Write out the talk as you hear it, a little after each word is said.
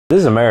This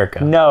is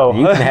America. No.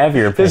 You can have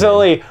your opinion. There's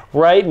only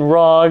right and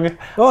wrong.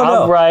 Oh,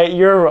 no. I'm right,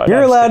 you're wrong.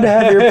 You're allowed to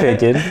have your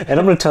opinion, and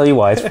I'm going to tell you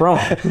why it's wrong.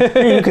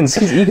 You can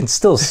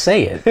still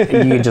say it. You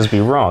can just be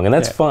wrong, and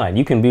that's fine.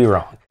 You can be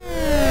wrong.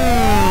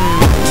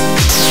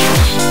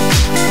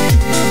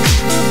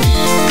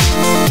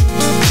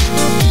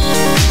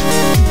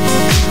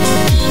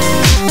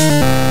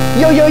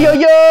 Yo, yo, yo,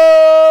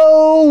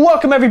 yo!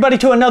 Welcome everybody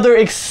to another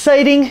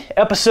exciting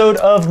episode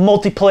of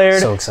Multiplayer.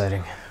 So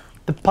exciting.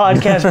 The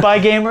podcast by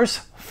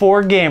gamers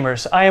for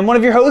gamers. I am one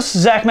of your hosts,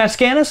 Zach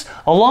Matscanis,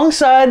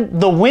 alongside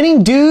the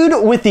winning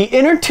dude with the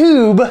inner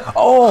tube,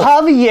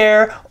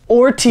 Javier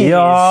Ortiz.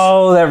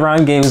 Yo, that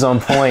rhyme game's on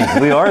point.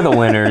 We are the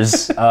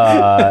winners,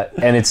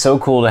 and it's so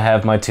cool to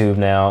have my tube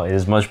now. It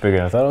is much bigger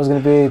than I thought it was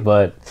going to be,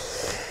 but...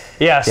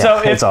 Yeah, so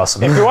it's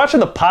awesome. If you're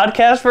watching the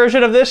podcast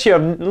version of this, you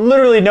have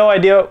literally no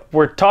idea what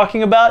we're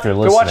talking about. If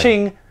you're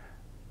watching...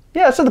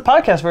 Yeah, it's in the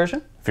podcast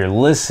version. If you're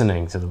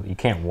listening to you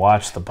can't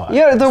watch the podcast.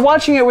 Yeah, they're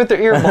watching it with their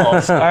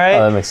earballs, all right?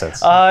 Oh, that makes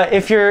sense.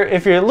 If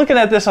you're looking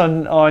at this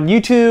on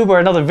YouTube or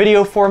another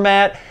video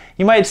format,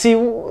 you might see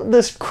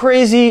this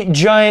crazy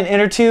giant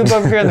inner tube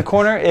over here in the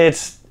corner.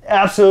 It's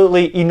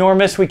absolutely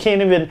enormous. We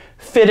can't even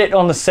fit it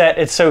on the set.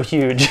 It's so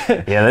huge.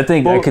 Yeah, that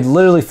thing, I could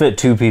literally fit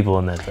 2 people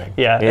in that thing.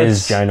 Yeah, it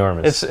is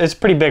ginormous. It's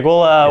pretty big.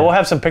 We'll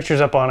have some pictures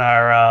up on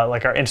our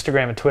our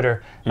Instagram and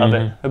Twitter of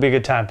it. It'll be a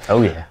good time.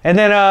 Oh yeah. And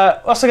then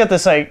also got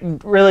this like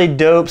really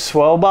dope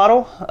swell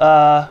bottle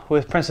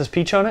with Princess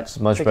Peach on it. It's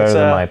much better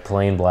than my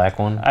plain black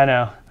one. I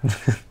know.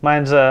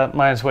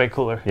 mine's way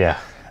cooler. Yeah.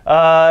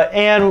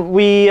 And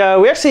we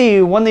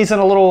actually won these in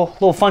a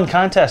little fun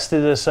contest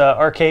through this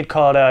arcade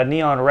called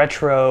Neon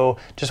Retro.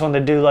 Just wanted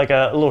to do like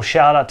a little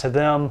shout out to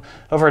them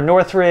over in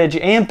Northridge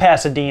and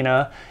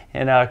Pasadena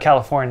in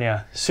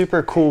California.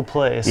 Super cool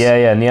place.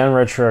 Yeah. Neon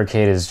Retro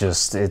Arcade is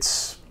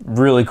it's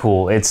really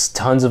cool. It's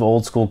tons of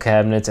old school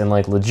cabinets and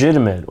like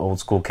legitimate old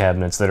school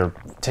cabinets that are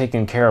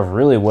taken care of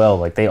really well.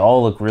 Like they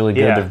all look really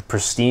good. They're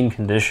pristine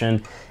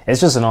condition. It's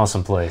just an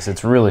awesome place.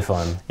 It's really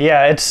fun.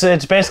 Yeah,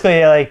 it's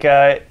basically like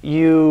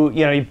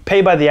you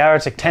pay by the hour.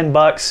 It's like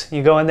 $10.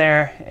 You go in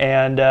there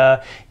and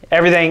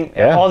everything.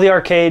 Yeah. All the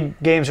arcade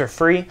games are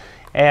free,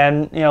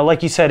 and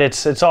like you said,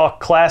 it's all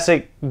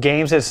classic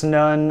games. It's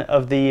none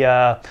of the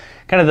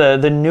kind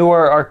of the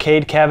newer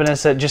arcade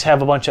cabinets that just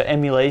have a bunch of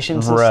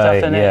emulations and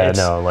stuff in it. Yeah,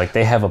 no, like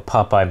they have a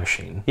Popeye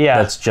machine. Yeah,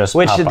 that's just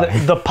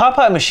Popeye. The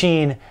Popeye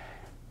machine,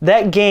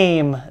 that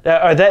game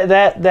or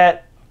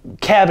that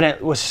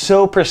cabinet was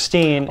so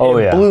pristine.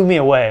 It blew me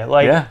away.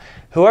 Like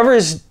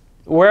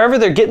wherever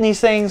they're getting these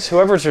things,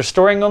 whoever's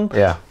restoring them,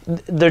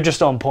 they're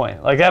just on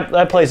point. Like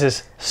that place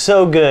is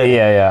so good.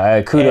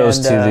 Yeah. Kudos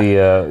to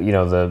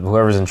the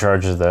whoever's in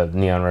charge of the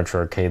Neon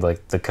Retro Arcade,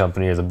 like the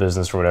company or the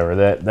business or whatever.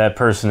 That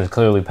person is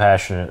clearly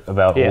passionate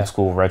about old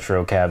school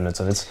retro cabinets,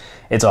 and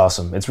it's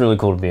awesome. It's really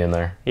cool to be in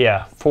there.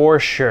 Yeah, for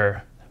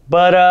sure.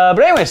 But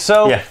anyway,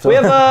 so we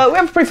have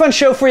a pretty fun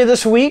show for you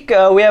this week.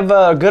 We have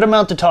a good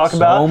amount to talk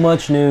about. So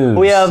much news.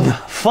 We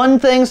have fun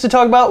things to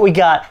talk about. We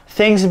got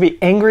things to be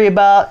angry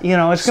about.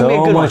 It's gonna be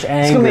a good one. It's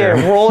gonna be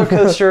a roller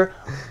coaster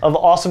of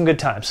awesome good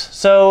times.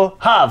 So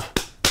Hav,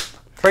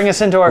 bring us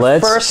into our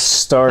first. Let's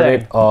start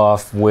it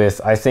off with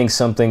I think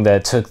something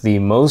that took the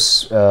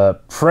most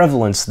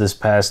prevalence this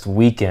past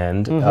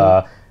weekend.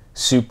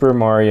 Super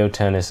Mario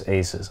Tennis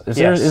Aces. Is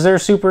there a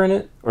Super in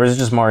it? Or is it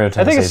just Mario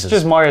Tennis Aces? I think it's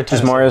just Mario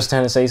Tennis. Just Mario's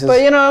Tennis Aces? But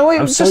we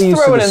I'm just so used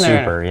throw to it in the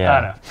there. Super,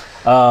 yeah.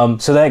 I know.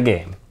 So that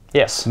game.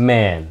 Yes.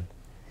 Man.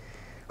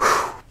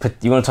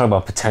 You want to talk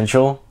about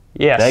potential?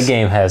 Yes. That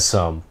game has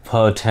some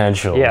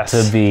potential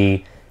to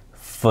be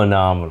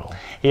phenomenal.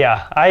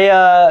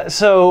 Yeah.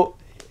 So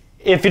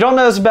if you don't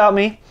know this about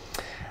me,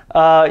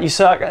 you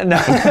suck.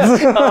 No.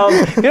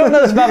 If you don't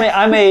know this about me,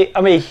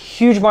 I'm a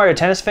huge Mario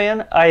Tennis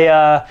fan.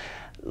 I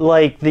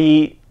like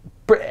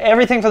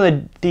everything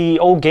from the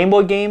old Game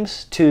Boy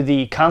games to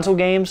the console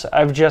games.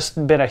 I've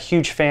just been a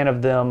huge fan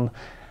of them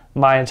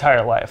my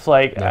entire life.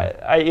 Like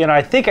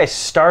I think I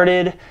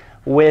started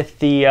with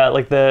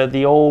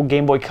the old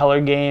Game Boy Color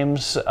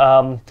games,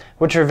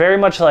 which are very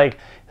much like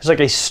it's like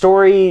a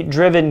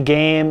story-driven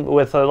game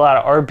with a lot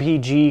of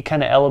RPG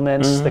kind of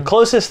elements. The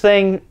closest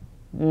thing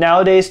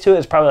nowadays to it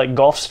is probably like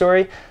Golf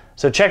Story.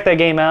 So check that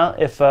game out.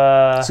 If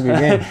it's a good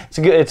game. It's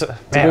a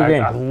good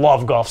game. I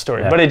love Golf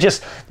Story, but it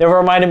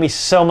reminded me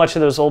so much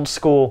of those old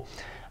school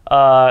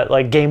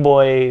like Game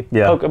Boy,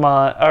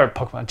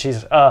 Pokemon.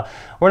 Jesus,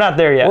 we're not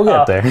there yet.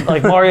 We'll get there.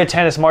 Like Mario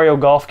Tennis, Mario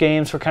Golf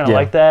games were kind of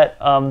like that.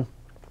 And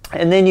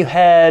then you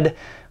had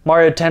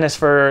Mario Tennis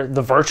for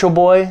the Virtual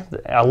Boy.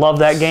 I love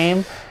that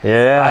game.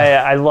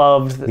 Yeah. I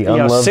loved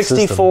the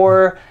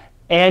 64 system.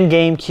 And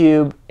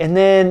GameCube, and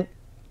then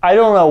I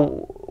don't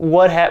know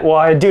what happened. Well,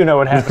 I do know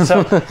what happened.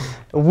 So the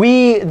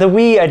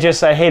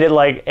Wii, I hated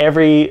like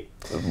every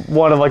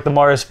one of like the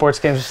Mario sports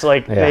games.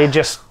 Like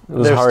there's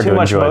too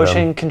much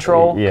motion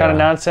control kind of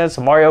nonsense.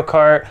 So Mario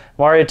Kart,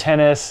 Mario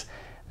Tennis.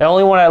 The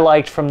only one I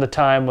liked from the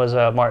time was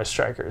Mario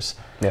Strikers.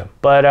 Yeah.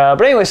 But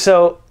anyway,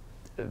 so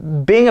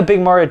being a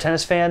big Mario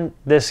Tennis fan,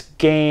 this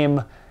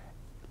game,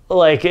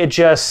 like it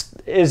just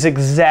is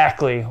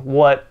exactly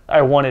what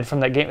I wanted from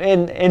that game,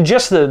 and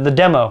just the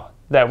demo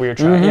that we were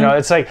trying. You know,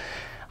 it's like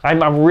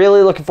I'm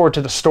really looking forward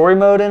to the story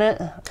mode in it.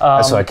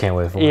 That's what I can't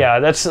wait for. Yeah,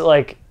 that's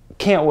like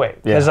can't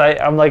wait because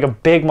I'm like a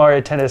big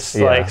Mario Tennis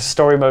like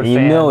story mode fan.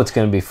 You know it's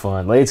gonna be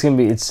fun. Like I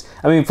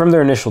mean, from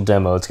their initial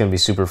demo, it's gonna be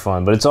super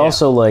fun. But it's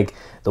also like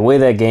the way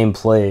that game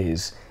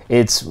plays.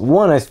 It's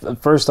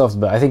first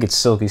off, I think it's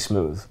silky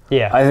smooth.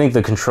 Yeah. I think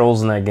the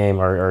controls in that game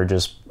are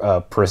just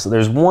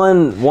there's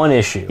one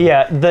issue.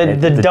 Yeah,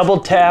 the double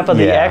tap of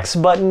the X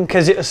button,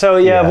 because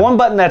you have one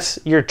button that's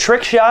your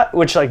trick shot,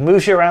 which like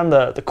moves you around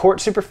the court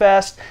super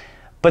fast,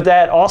 but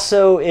that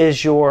also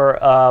is your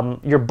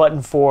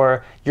button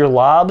for your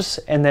lobs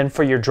and then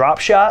for your drop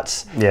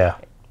shots. Yeah.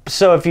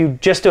 So if you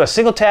just do a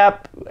single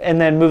tap and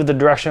then move the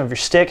direction of your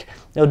stick,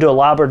 you'll do a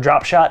lob or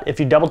drop shot. If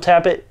you double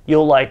tap it,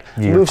 you'll like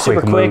move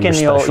super quick and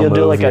you'll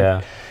do like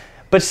a.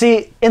 But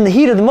see, in the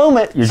heat of the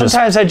moment,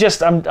 sometimes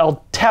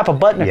I'll tap a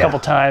button a couple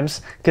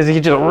times because you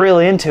get just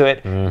really into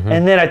it,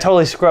 and then I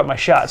totally screw up my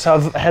shot. So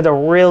I've had to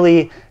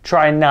really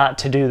try not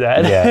to do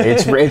that. Yeah,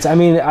 it's. I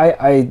mean,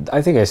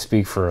 I think I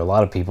speak for a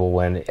lot of people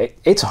when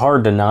it's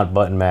hard to not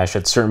button mash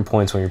at certain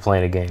points when you're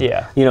playing a game.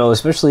 Yeah. You know,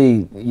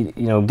 especially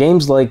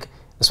games like.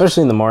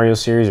 Especially in the Mario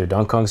series or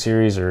Donkey Kong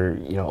series or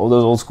all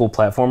those old school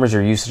platformers,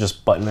 you're used to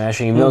just button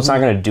mashing. Even though it's not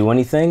going to do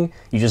anything,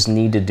 you just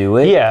need to do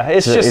it. Yeah,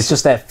 it's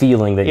just that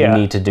feeling that you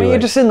need to do it. You're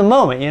just in the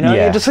moment,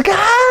 You're just like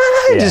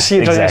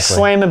just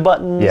slamming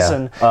buttons.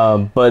 Yeah.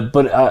 And but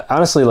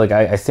honestly, like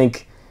I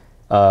think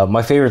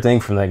my favorite thing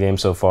from that game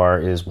so far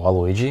is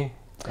Waluigi.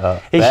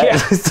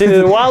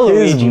 Dude,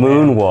 Waluigi. His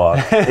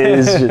moonwalk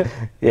is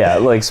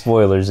like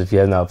spoilers if you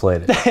have not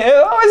played it.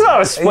 It's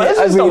not a spoiler. It's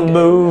just a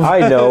move. I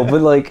know,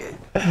 but like.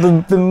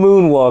 The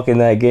moonwalk in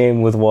that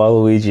game with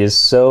Waluigi is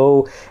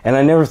so... And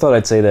I never thought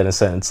I'd say that in a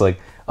sentence. Like,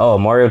 a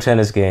Mario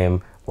Tennis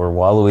game where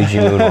Waluigi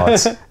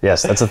moonwalks.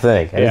 Yes, that's a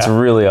thing. And it's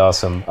really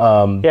awesome.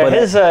 But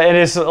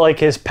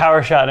his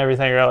power shot and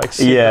everything are like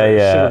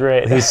super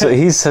great.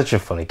 He's such a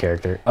funny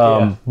character.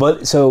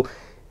 But so,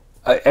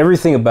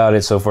 everything about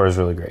it so far is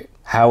really great.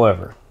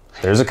 However,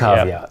 there's a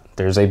caveat. Yeah.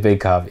 There's a big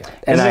caveat,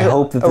 and I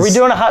hope that. Are we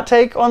doing a hot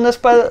take on this?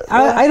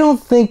 I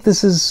don't think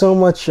this is so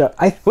much.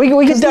 We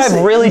can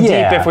dive really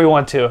deep if we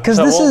want to. Because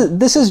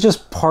this is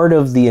just part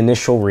of the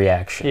initial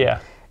reaction.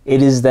 Yeah.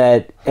 It is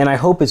that, and I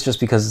hope it's just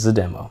because it's a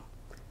demo.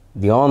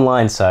 The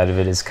online side of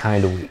it is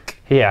kind of weak.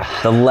 Yeah.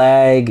 The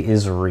lag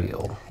is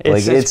real.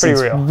 It's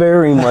pretty real.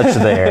 Very much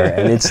there,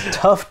 and it's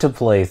tough to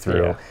play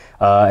through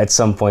at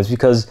some points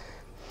because.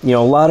 A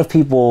lot of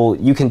people,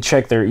 you can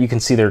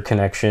see their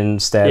connection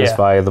status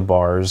via the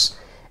bars,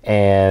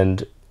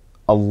 and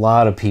a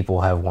lot of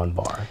people have one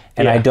bar.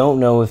 And I don't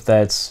know if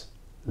that's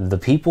the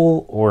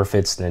people or if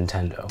it's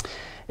Nintendo.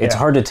 It's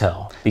hard to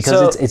tell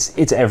because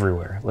it's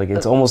everywhere. Like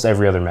it's almost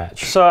every other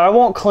match. So I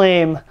won't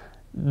claim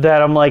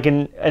that I'm like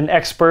an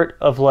expert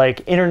of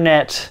like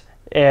internet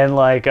and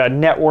like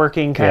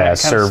networking kind of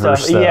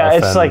stuff. Yeah,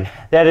 it's like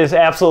that is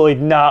absolutely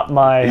not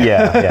my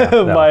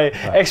my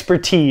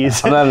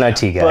expertise. I'm not an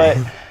IT guy.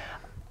 But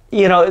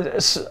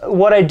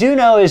what I do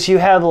know is you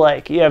have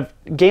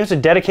games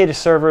with dedicated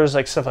servers,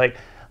 like stuff like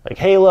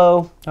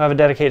Halo. I have a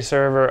dedicated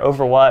server,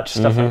 Overwatch,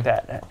 stuff like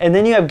that. And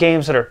then you have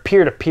games that are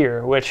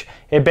peer-to-peer, which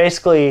it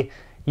basically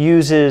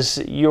uses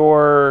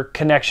your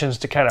connections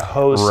to kind of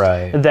host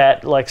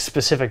that like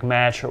specific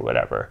match or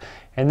whatever.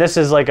 And this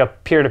is like a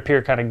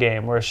peer-to-peer kind of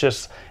game where it's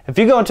just if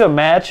you go into a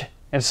match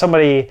and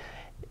somebody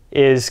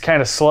is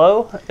kind of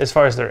slow as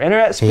far as their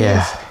internet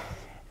speeds,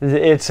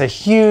 it's a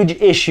huge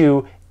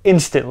issue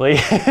instantly.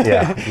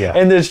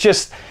 And there's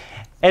just,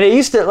 and it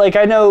used to, like,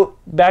 I know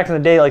back in the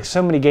day, like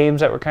so many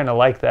games that were kind of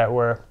like that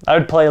where I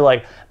would play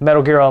like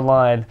Metal Gear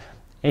Online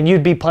and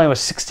you'd be playing with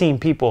 16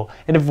 people,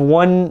 and if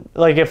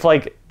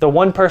the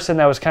one person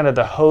that was kind of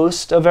the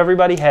host of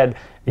everybody had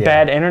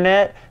bad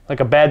internet,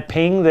 like a bad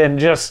ping, then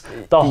just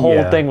the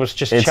whole thing was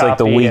just it's choppy. Like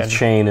the weak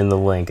chain in the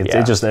link.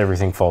 It just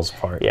everything falls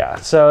apart. Yeah,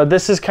 so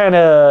this is kind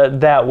of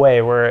that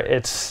way where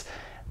it's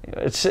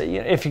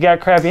if you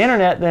got crappy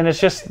internet, then it's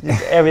just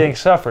everything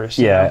suffers.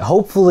 Yeah,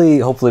 hopefully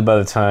by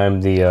the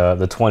time the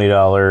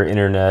 $20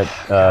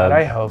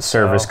 internet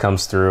service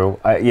comes through,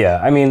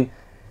 I mean,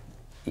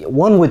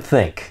 one would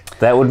think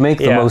that would make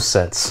the most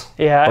sense.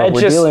 Yeah, but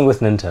we're dealing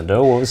with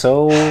Nintendo,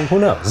 so who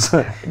knows?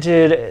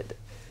 Dude,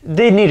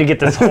 they need to get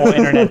this whole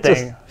internet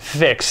thing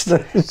fixed.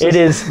 It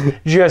is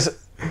just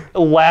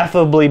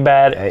laughably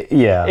bad.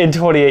 In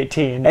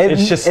 2018,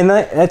 it's just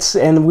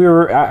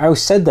I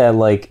said that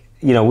like.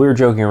 We were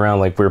joking around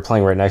like we were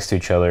playing right next to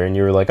each other, and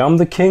you were like, "I'm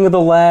the king of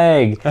the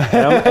lag,"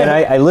 and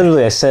I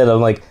literally said,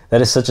 "I'm like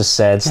that is such a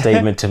sad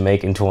statement to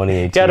make in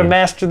 2018." Got to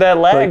master that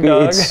lag,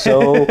 dog. It's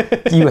so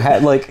you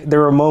had like there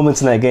were moments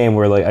in that game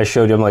where like I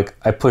showed you, I'm like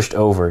I pushed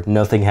over,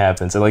 nothing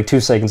happens, and like 2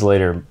 seconds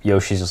later,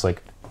 Yoshi's just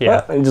like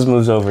and just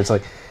moves over. It's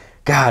like,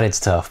 God, it's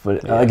tough, but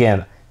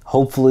again,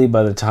 hopefully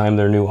by the time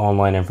their new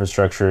online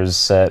infrastructure is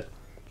set.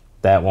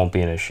 That won't be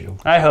an issue.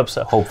 I hope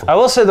so. Hopefully. I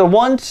will say the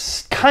one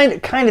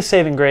kind of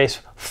saving grace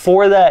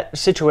for that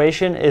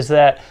situation is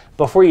that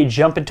before you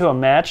jump into a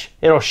match,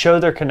 it'll show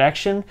their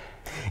connection,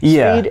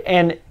 speed,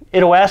 and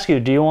it'll ask you,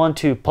 do you want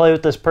to play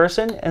with this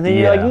person? And then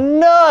you're like,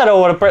 no, I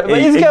don't want to play.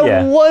 But he's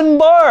got 1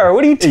 bar.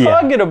 What are you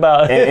talking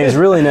about? And it's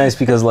really nice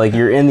because like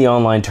you're in the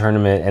online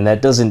tournament, and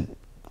that doesn't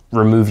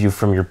remove you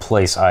from your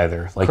place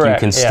either. Like you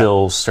can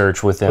still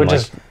search within, which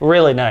is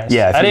really nice.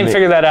 Yeah, I didn't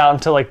figure that out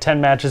until like 10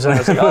 matches in. I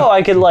was like, oh,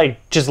 I could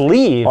like just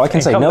leave. Oh, I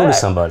can say no to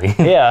somebody.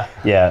 Yeah.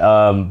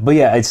 But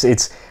yeah,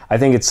 it's. I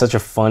think it's such a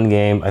fun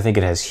game. I think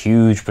it has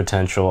huge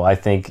potential. I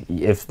think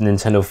if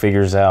Nintendo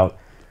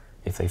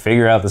if they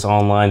figure out this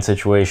online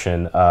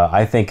situation,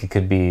 I think it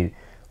could be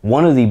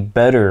one of the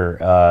better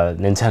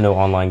Nintendo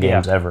online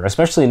games ever.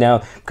 Especially now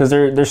because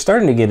they're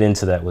starting to get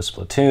into that with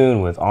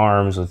Splatoon, with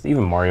ARMS, with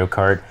even Mario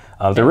Kart.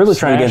 They're really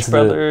trying to get into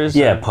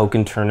the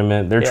Pokken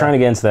tournament. They're trying to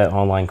get into that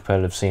online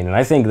competitive scene, and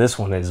I think this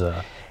one is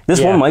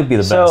one might be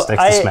the best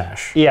next to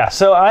Smash. Yeah.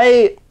 So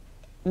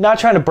not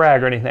trying to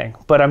brag or anything,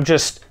 but I'm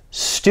just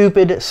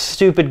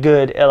stupid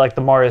good at like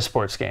the Mario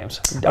sports games.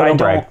 Don't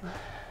brag.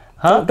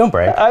 Huh? Don't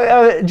brag.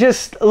 I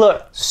just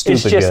look.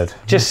 Stupid it's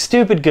just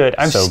stupid good.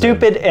 I'm so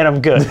stupid and I'm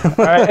good. All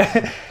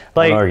right.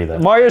 Like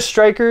Mario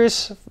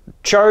Strikers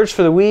charged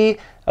for the Wii.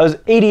 I was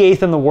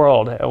 88th in the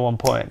world at one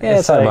point. Yeah,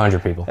 it's like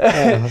 100 people.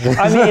 I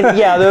mean,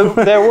 yeah,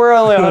 there were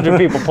only 100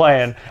 people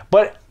playing,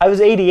 but I was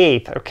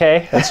 88th.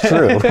 Okay, that's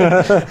true.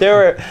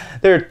 there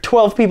were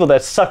 12 people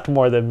that sucked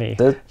more than me.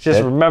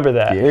 Remember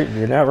that.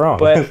 You're not wrong.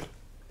 But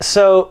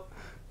so,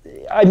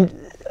 I'm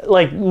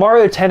like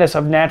Mario Tennis.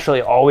 I've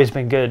naturally always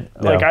been good.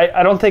 No. Like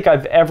I don't think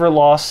I've ever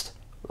lost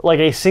like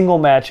a single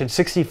match in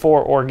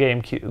 64 or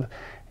GameCube.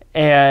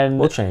 And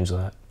we'll change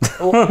that.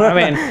 I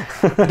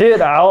mean,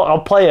 dude, I'll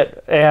play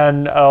it,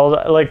 and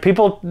like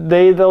people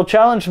they'll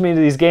challenge me to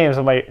these games.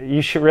 I'm like,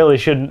 you really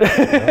shouldn't.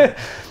 Yeah.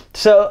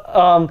 So,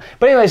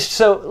 but anyways,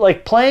 so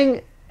like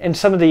playing in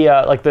some of the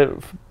like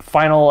the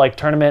final like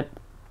tournament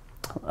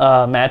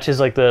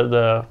matches, like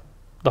the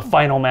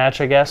final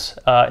match, I guess,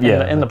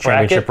 in the bracket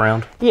championship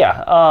round.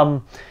 Yeah.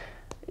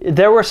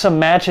 There were some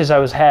matches I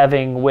was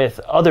having with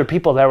other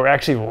people that were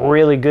actually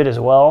really good as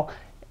well,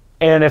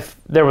 and if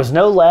there was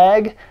no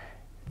lag,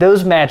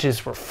 those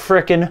matches were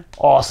freaking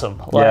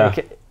awesome.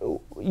 Like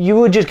you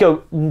would just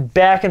go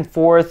back and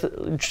forth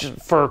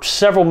for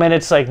several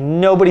minutes, like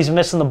nobody's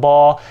missing the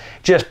ball,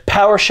 just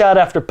power shot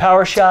after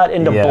power shot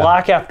into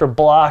block after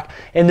block,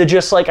 into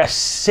just like a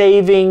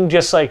saving,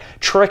 just like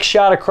trick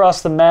shot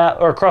across the map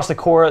or across the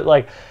court.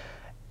 Like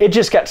it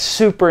just got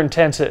super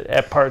intense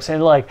at parts,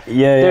 and like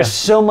there's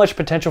so much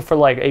potential for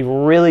like a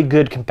really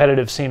good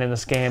competitive scene in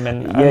this game.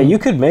 And you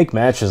could make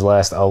matches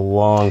last a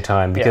long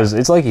time because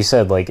it's like you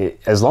said, like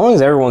as long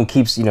as everyone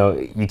keeps,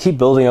 you keep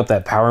building up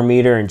that power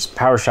meter and just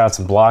power shots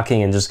and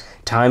blocking and just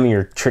timing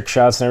your trick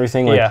shots and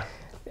everything. Like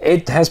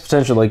it has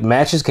potential. Like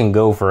matches can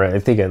go for I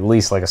think at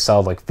least like a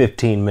solid like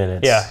 15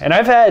 minutes. Yeah, and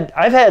I've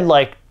had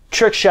like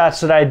trick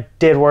shots that I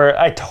did where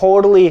I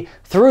totally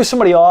threw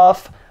somebody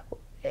off,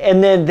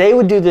 and then they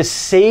would do this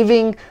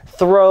saving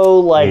throw,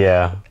 like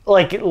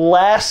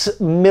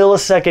last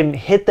millisecond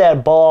hit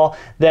that ball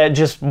that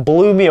just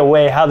blew me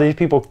away. How these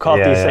people caught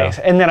these things,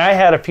 and then I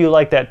had a few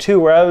like that too,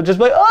 where I would just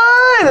be like,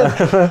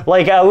 oh!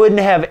 Like I wouldn't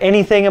have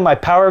anything in my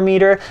power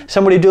meter.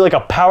 Somebody would do like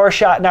a power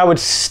shot, and I would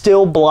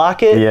still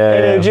block it,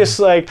 and it would just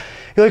like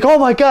you're like, oh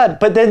my god!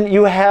 But then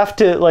you have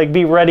to like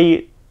be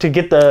ready to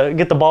get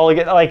the ball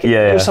again. Like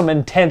there's some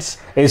intense.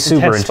 It's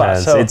super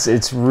intense. So,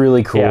 it's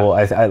really cool.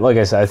 I like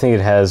I said, I think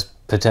it has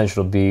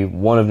potential to be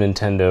one of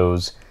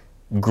Nintendo's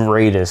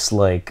greatest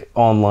like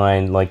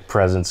online like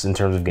presence in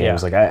terms of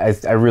games. Like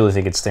I really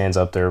think it stands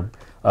up there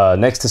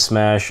next to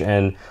Smash,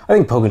 and I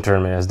think Pokken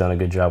Tournament has done a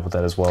good job with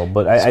that as well.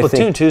 But I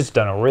think Splatoon 2's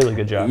done a really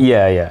good job.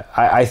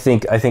 I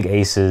think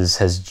Aces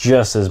has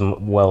just as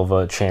well of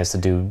a chance to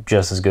do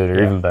just as good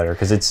or even better,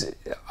 because it's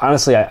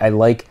honestly I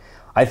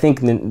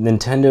think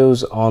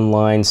Nintendo's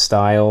online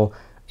style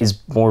is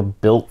more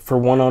built for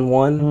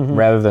one-on-one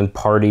rather than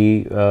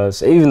party.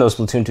 So even though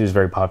Splatoon 2 is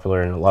very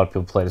popular and a lot of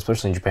people play it,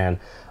 especially in Japan,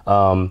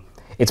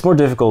 it's more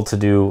difficult to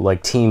do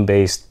like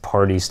team-based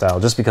party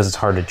style just because it's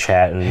hard to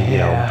chat and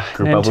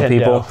group up with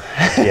people.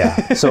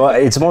 So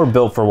it's more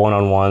built for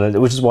one-on-one,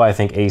 which is why I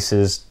think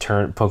Aces,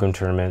 Pokken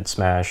Tournament,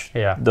 Smash,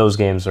 those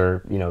games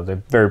are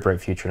they're very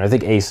bright future, and I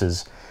think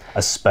Aces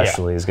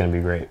especially is going to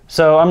be great.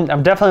 So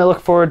I'm definitely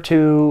looking forward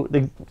to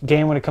the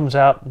game when it comes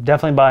out.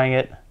 Definitely buying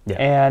it.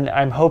 And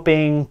I'm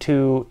hoping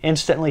to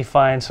instantly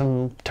find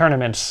some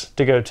tournaments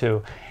to go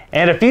to.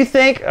 And if you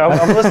think,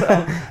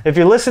 if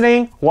you're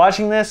listening,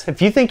 watching this,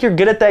 if you think you're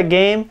good at that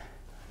game,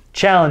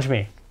 challenge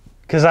me,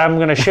 because I'm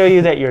going to show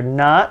you that you're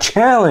not.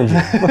 Challenge.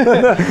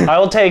 I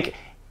will take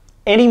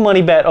any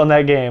money bet on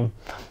that game.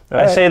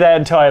 I say that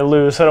until I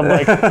lose, and I'm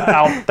like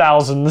out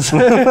thousands.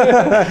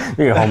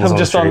 You're homeless I'm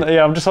just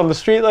I'm just on the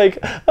street like,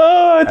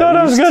 oh, I thought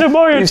I was good at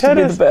Mario Tennis. To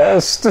be the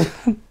best.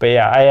 But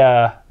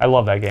I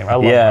love that game. I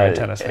love Mario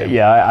Tennis. Game.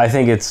 Yeah, I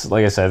think it's,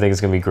 like I said, I think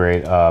it's gonna be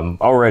great.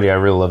 Already, I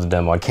really love the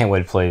demo. I can't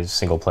wait to play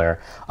single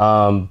player.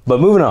 But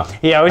moving on.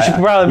 Yeah, we should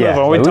probably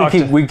move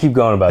on. We keep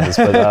going about this,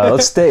 but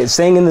let's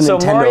staying in the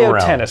Nintendo Mario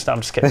realm. Tennis. No,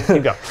 I'm just kidding.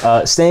 Keep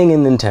going. Staying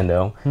in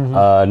Nintendo.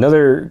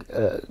 Another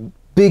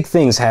big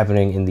things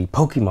happening in the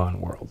Pokemon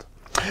world.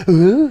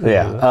 Ooh.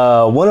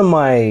 Yeah. One of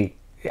my,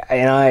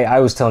 and I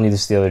was telling you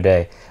this the other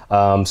day.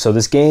 So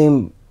this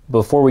game,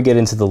 before we get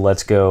into the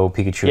Let's Go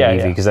Pikachu and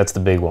Eevee, because that's the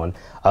big one,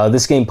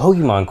 this game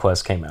Pokemon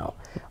Quest came out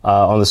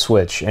on the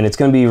Switch, and it's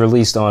going to be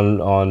released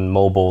on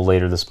mobile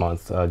later this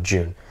month,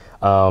 June.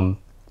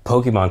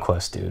 Pokemon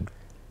Quest, dude.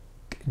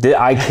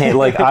 I can't,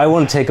 like, I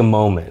want to take a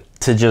moment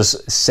to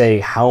just say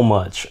how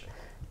much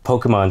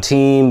Pokemon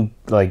Team,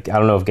 like, I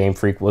don't know if Game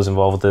Freak was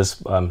involved with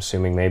this, I'm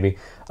assuming maybe.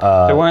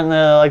 There weren't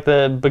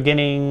the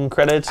beginning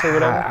credits or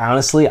whatever?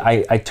 Honestly,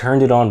 I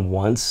turned it on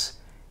once,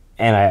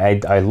 and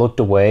I looked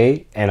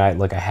away, and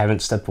I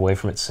haven't stepped away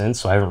from it since,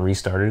 so I haven't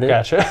restarted it.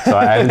 Gotcha. So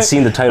I haven't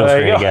seen the title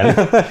screen again.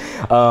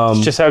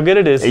 It's just how good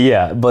it is.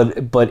 Yeah, but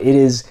it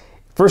is,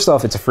 first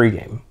off, it's a free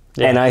game.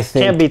 Yeah, and I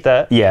think, can't beat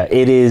that. Yeah,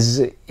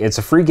 it's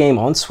a free game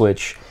on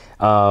Switch,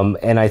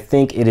 and I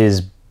think it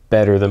is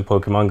better than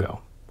Pokemon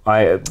Go.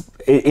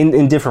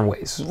 In different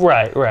ways.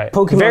 Right.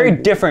 Pokemon, very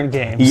different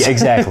games. Yeah,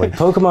 exactly.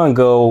 Pokemon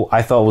Go,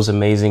 I thought was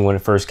amazing when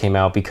it first came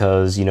out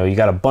because, you know, you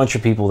got a bunch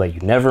of people that you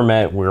never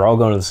met. We were all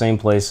going to the same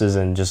places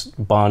and just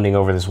bonding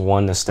over this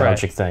one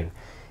nostalgic thing.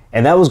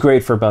 And that was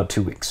great for about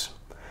 2 weeks.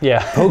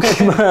 Yeah.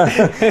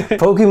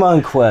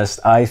 Pokemon Quest,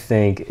 I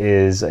think,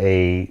 is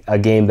a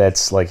game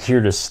that's like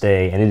here to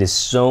stay, and it is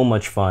so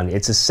much fun.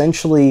 It's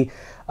essentially,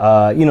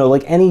 you know,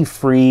 like any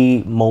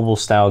free mobile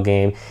style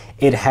game,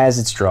 it has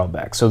its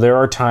drawbacks. So there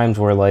are times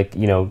where, like,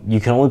 you know, you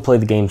can only play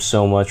the game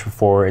so much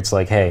before it's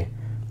like, hey,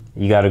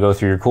 you got to go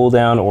through your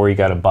cooldown or you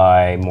got to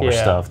buy more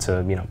stuff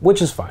to, you know,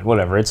 which is fine,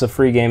 whatever. It's a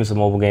free game, it's a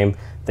mobile game.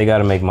 They got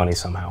to make money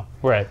somehow.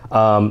 Right.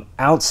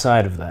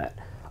 Outside of that,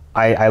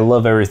 I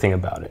love everything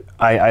about it.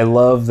 I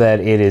love that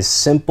it is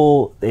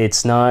simple.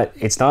 It's not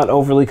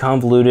overly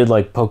convoluted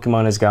like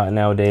Pokemon has gotten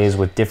nowadays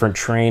with different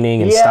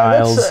training and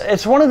styles.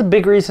 It's one of the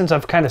big reasons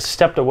I've kind of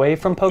stepped away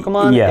from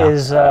Pokemon.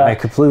 Yeah, I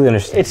completely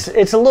understand.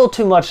 It's a little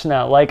too much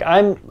now. Like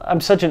I'm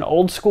such an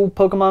old school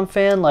Pokemon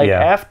fan.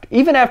 Like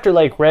even after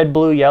like Red,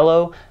 Blue,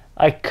 Yellow,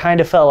 I kind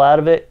of fell out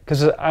of it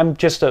because I'm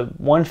just a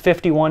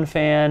 151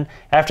 fan.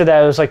 After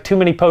that, it was like too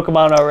many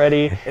Pokemon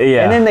already.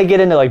 Yeah. And then they get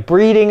into like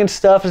breeding and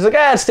stuff. It's like,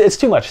 it's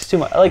too much. It's too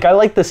much. Like, I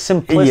like the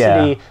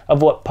simplicity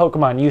of what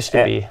Pokemon used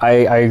to be.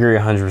 I agree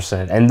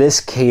 100%. And this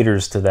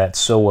caters to that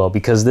so well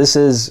because this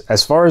is,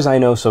 as far as I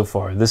know so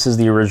far, this is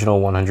the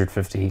original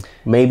 150,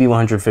 maybe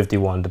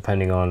 151,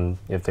 depending on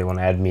if they want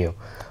to add Mew.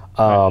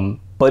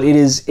 But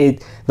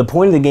the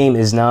point of the game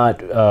is not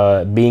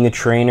being a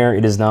trainer.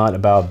 It is not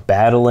about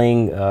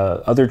battling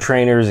other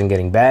trainers and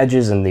getting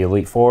badges and the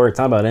Elite Four. It's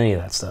not about any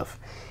of that stuff.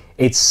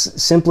 It's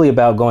simply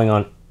about going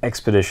on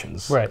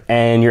expeditions. Right.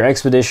 And your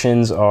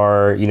expeditions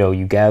are, you know,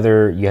 you have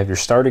your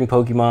starting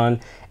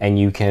Pokemon, and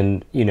you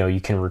can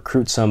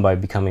recruit some by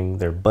becoming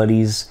their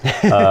buddies.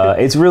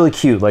 It's really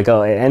cute,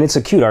 and it's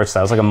a cute art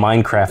style. It's like a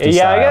Minecraft-y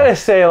style. I gotta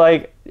say,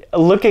 like,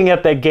 looking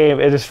at that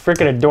game, it is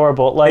freaking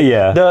adorable. Like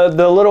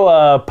the little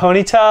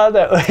Ponyta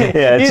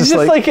that he's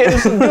just like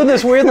it's doing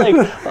this weird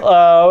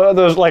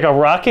there's like a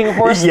rocking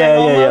horse thing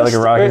almost. Like a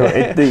rocking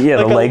horse.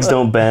 The legs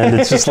don't bend.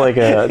 It's just like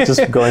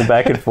just going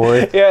back and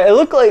forth. Yeah,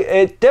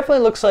 it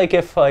definitely looks like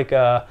if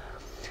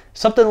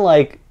something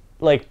like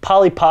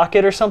Polly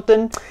Pocket or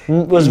something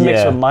was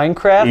mixed with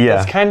Minecraft. Yeah.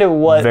 That's kind of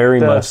what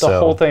the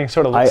whole thing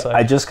sort of looks like.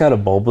 I just got a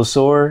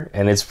Bulbasaur,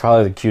 and it's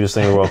probably the cutest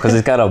thing in the world because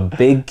it's got a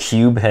big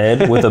cube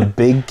head with a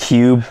big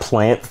cube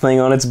plant thing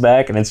on its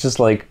back, and it's just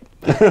like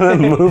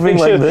moving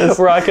like this.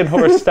 Rockin'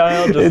 horse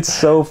style. It's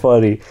so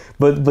funny.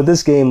 But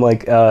this game,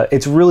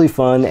 it's really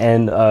fun,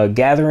 and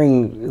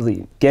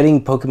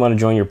getting Pokemon to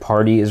join your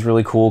party is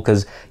really cool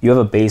because you have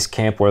a base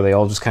camp where they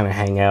all just kind of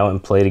hang out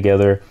and play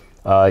together.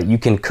 You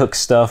can cook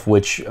stuff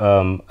which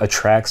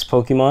attracts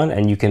Pokemon,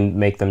 and you can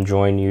make them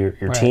join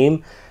your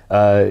team.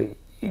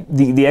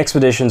 The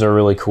expeditions are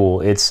really cool.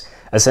 It's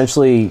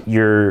essentially you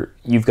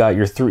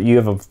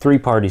have a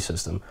 3-party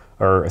system,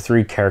 or a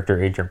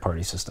 3-character agent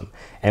party system.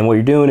 And what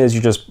you're doing is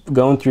you're just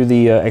going through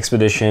the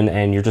expedition,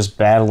 and you're just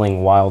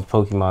battling wild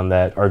Pokemon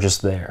that are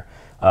just there.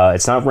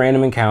 It's not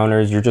random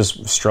encounters. You're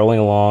just strolling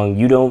along.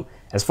 You don't,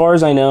 as far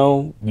as I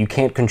know, you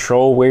can't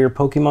control where your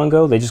Pokemon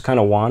go. They just kind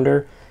of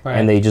wander. Right.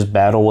 And they just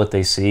battle what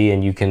they see,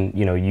 and you can,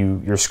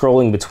 you're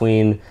scrolling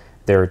between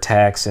their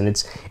attacks, and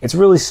it's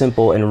really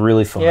simple and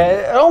really fun.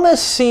 Yeah, it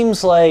almost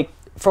seems like,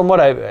 from what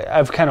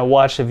I've kind of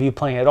watched of you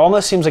playing, it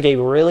almost seems like a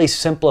really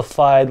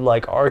simplified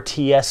like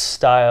RTS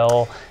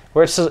style,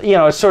 where it's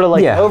it's sort of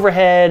like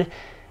overhead,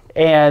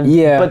 and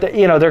but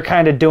they're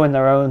kind of doing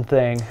their own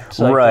thing. It's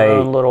like their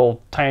own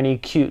little tiny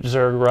cute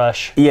Zerg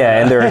rush.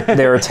 Yeah, and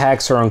their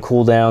attacks are on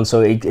cooldown, so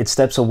it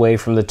steps away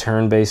from the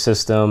turn-based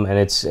system, and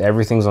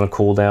everything's on a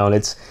cooldown.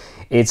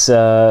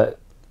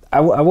 I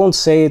won't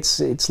say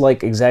it's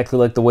like exactly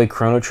like the way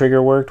Chrono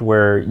Trigger worked,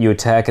 where you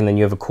attack and then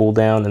you have a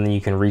cooldown and then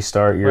you can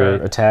restart your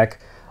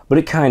attack. but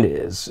it kind of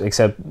is,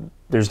 except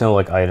there's no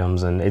like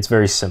items and it's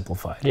very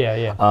simplified. Yeah,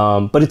 yeah.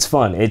 But it's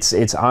fun.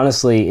 It's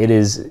honestly, it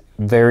is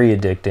very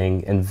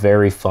addicting and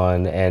very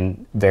fun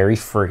and very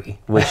free,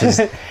 which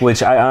is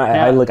which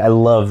I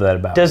love that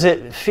about Does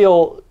it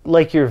feel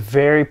like you're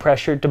very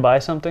pressured to buy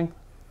something?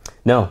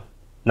 No,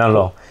 not at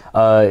all.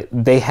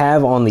 They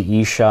have on the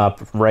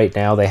eShop right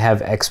now, they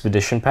have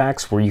expedition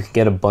packs where you can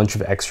get a bunch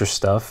of extra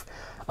stuff.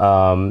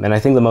 And I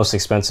think the most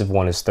expensive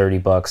one is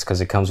 $30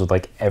 because it comes with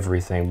like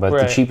everything. But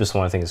the cheapest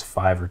one I think is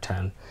 5 or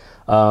 10.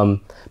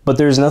 But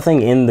there's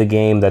nothing in the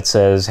game that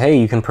says, hey,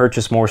 you can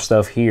purchase more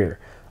stuff here.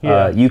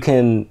 Yeah.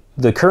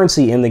 The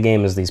currency in the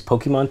game is these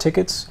Pokemon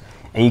tickets,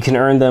 and you can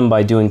earn them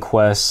by doing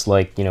quests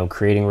like, you know,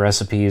 creating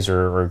recipes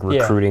or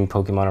recruiting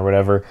Pokemon or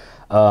whatever.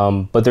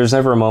 But there's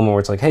never a moment where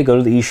it's like, hey, go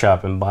to the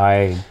eShop and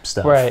buy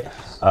stuff. Right.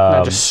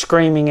 Not just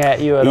screaming at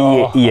you at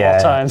all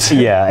times.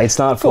 Yeah, it's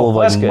not full of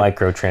like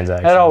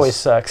microtransactions. That always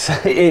sucks.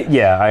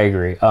 Yeah, I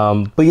agree.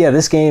 But yeah,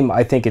 this game,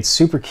 I think it's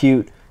super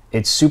cute.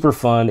 It's super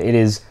fun. It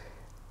is,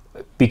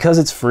 because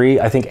it's free,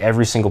 I think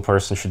every single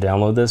person should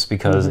download this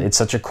because it's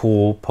such a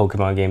cool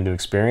Pokemon game to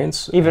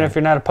experience. Even if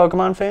you're not a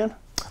Pokemon fan?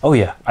 Oh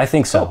yeah, I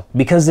think so.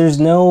 Because there's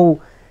no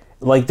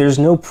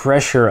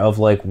pressure of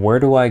like, where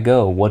do I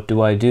go? What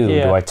do I do?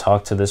 Yeah. Do I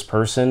talk to this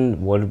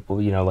person? What,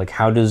 you know, like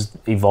how does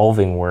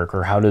evolving work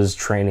or how does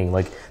training,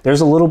 like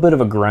there's a little bit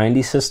of a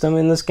grindy system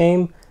in this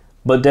game,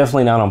 but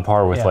definitely not on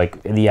par with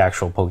like the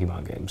actual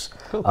Pokemon games.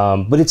 Cool.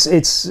 But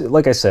it's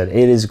like I said,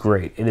 it is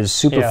great. It is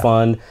super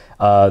fun.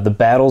 The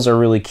battles are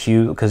really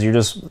cute because you're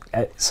just,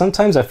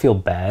 sometimes I feel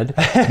bad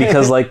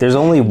because like there's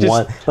only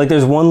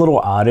there's one little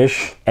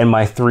Oddish and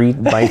my three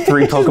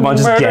Pokemon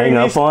just gang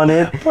up on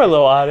it. Poor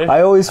little Oddish.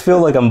 I always feel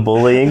like I'm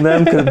bullying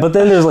them, but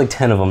then there's like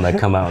 10 of them that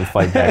come out and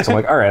fight back. So I'm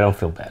like, all right, I don't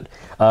feel bad.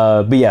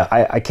 But yeah,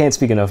 I can't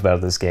speak enough about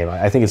this game.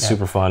 I think it's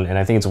super fun, and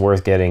I think it's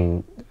worth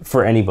getting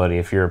for anybody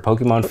if you're a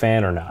Pokemon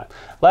fan or not.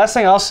 Last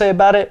thing I'll say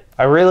about it,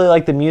 I really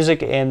like the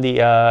music and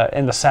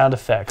the sound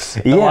effects.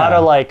 A lot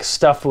of like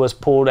stuff was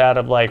pulled out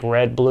of like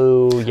red,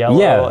 blue, yellow.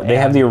 Yeah, they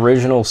have the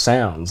original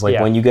sounds. Like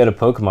when you get a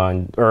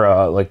Pokemon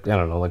or like I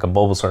don't know, like a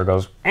Bulbasaur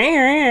goes,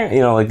 you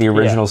know, like the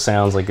original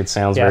sounds. Like it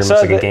sounds very much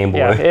like a Game Boy.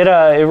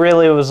 Yeah, it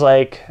really was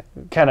like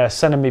kind of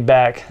sending me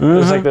back. It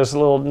was like those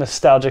little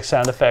nostalgic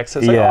sound effects.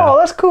 It's like, oh,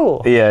 that's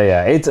cool.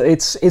 Yeah.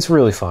 It's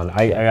really fun.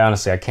 I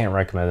honestly, I can't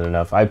recommend it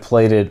enough. I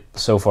played it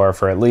so far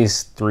for at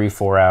least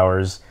 3-4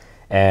 hours.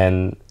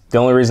 And the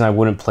only reason I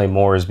wouldn't play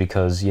more is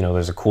because, you know,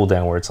 there's a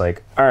cooldown where it's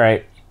like, all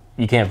right,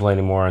 you can't play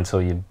anymore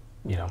until you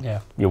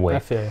wait. I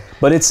feel you.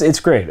 But it's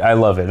great. I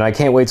love it. And I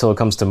can't wait till it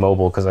comes to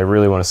mobile because I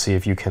really want to see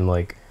if you can,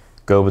 like,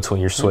 go between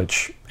your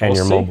Switch and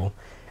your mobile.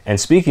 And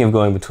speaking of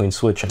going between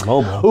Switch and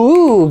mobile.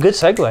 Ooh, good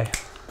segue.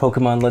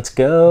 Pokemon Let's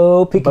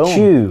Go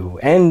Pikachu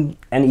and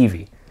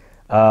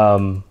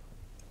Eevee.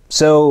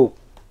 So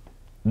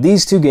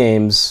these two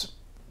games...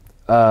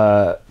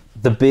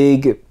 the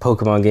big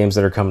Pokemon games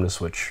that are coming to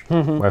Switch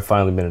have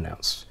finally been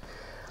announced.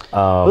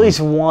 At least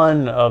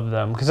one of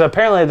them, because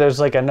apparently there's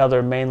like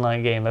another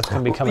mainline game that's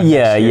going to be coming.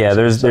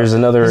 There's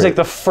another. It's like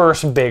the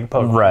first big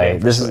Pokemon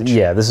game for Switch.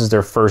 This is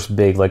their first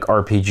big like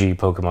RPG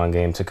Pokemon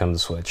game to come to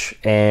Switch,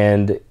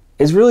 and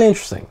it's really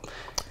interesting.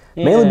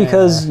 Mainly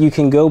because you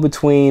can go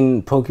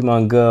between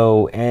Pokemon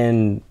Go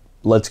and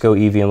Let's Go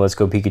Eevee and Let's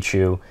Go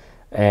Pikachu.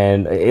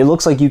 And it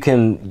looks like you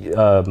can,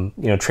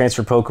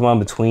 transfer Pokemon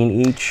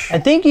between each. I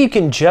think you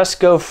can just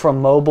go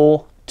from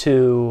mobile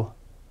to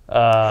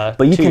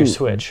your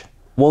Switch.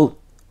 Well,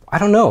 I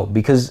don't know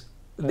because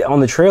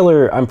on the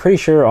trailer, I'm pretty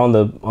sure on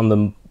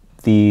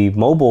the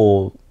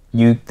mobile,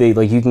 you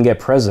can get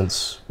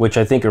presents, which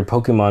I think are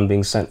Pokemon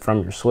being sent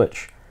from your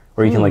Switch,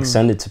 or you can like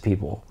send it to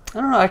people.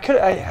 I don't know.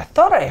 I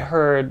thought I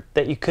heard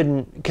that you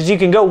couldn't, because you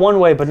can go one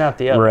way but not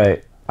the other.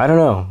 Right. I don't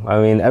know.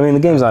 I mean, the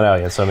game's not out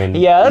yet, so I mean...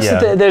 Yeah,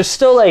 there's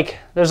still, like...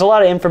 There's a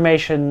lot of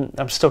information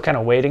I'm still kind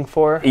of waiting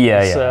for.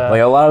 Yeah.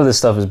 Like, a lot of this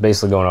stuff is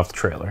basically going off the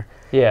trailer.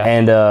 Yeah.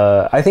 And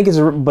I think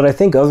but I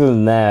think other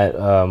than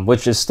that,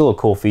 which is still a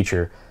cool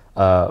feature,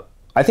 I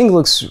think it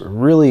looks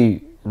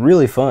really,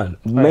 really fun.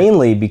 Right.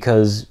 Mainly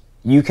because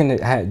you can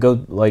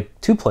go, like,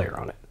 2-player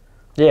on it.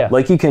 Yeah.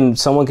 Like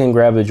someone can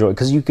grab a Joy,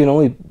 because you can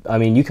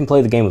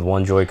play the game with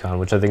one Joy-Con,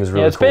 which I think is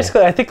really cool. It's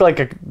basically, I think, like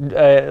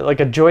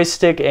a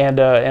joystick and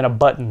a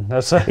button.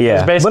 That's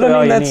basically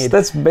all you need.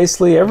 That's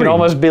basically every... It can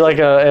almost be like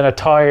an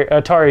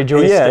Atari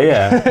joystick.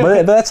 Yeah.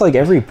 but that's like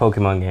every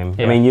Pokemon game.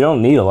 Yeah. I mean, you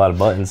don't need a lot of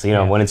buttons. You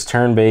know, when it's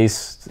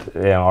turn-based,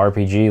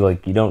 RPG,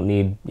 like you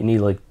need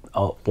like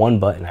one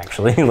button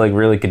actually, like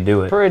really could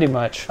do it. Pretty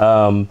much.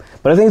 But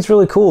I think it's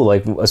really cool,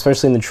 like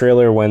especially in the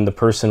trailer when the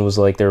person was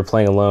like, they were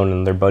playing alone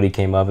and their buddy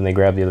came up and they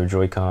grabbed the other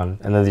Joy-Con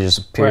and then they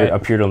just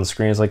appeared on the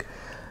screen. It's like,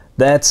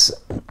 that's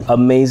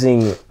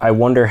amazing. I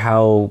wonder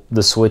how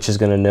the Switch is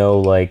gonna know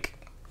like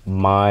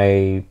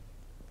my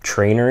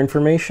trainer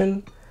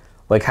information.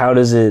 Like how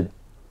does it,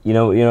 you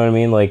know what I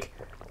mean? Like,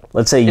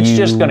 let's say it's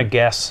just gonna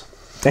guess.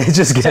 It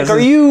just gets. Like, are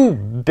you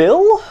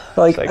Bill?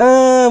 Like,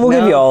 we'll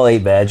give you all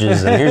 8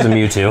 badges, and here's a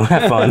Mewtwo.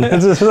 Have fun.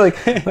 It's just like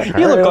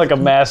you look like a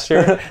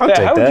master.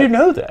 How would you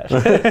know that?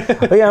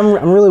 But yeah,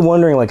 I'm really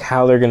wondering like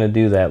how they're gonna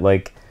do that.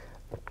 Like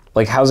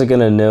how's it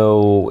gonna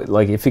know?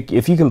 Like if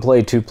you can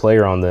play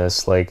 2-player on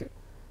this, like.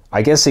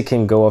 I guess it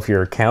can go off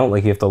your account,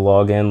 like you have to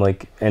log in,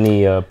 like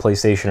any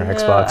PlayStation or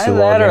Xbox to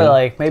log in. Or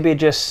like maybe it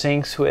just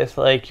syncs with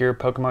like your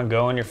Pokemon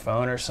Go on your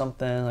phone or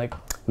something. Like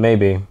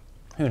maybe.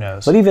 Who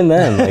knows? But even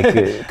then,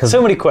 like, cause,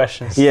 so many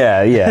questions.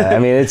 Yeah. I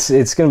mean, it's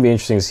going to be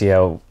interesting to see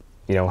how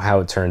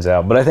it turns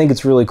out. But I think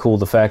it's really cool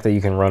the fact that you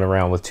can run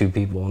around with 2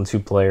 people and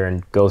 2-player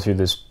and go through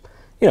this,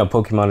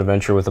 Pokemon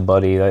adventure with a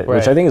buddy,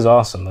 which I think is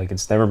awesome. Like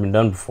it's never been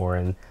done before,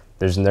 and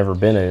there's never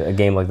been a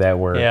game like that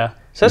where. Yeah.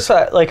 So that's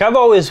why, like I've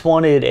always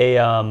wanted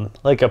a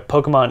like a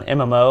Pokemon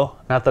MMO.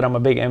 Not that I'm a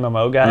big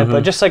MMO guy,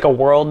 but just like a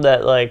world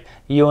that like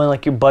you and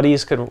like your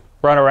buddies could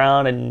run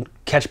around and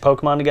catch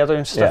Pokemon together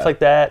and stuff like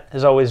that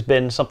has always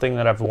been something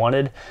that I've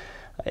wanted.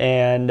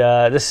 And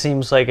this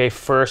seems like a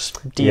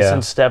first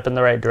decent step in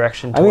the right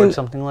direction towards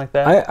something like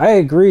that. I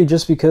agree,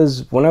 just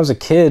because when I was a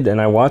kid and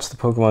I watched the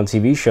Pokemon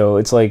TV show,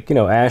 it's like,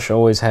 Ash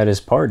always had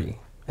his party.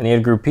 And he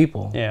had a group of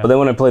people. Yeah. But then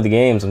when I play the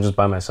games, I'm just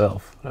by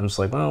myself. I'm just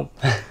like, well...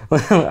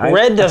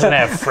 Red doesn't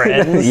have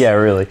friends. Yeah,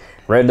 really.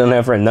 Red doesn't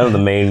have friends. None of the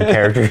main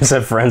characters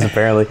have friends,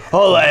 apparently.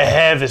 All I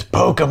have is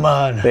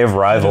Pokemon. They have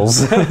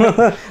rivals,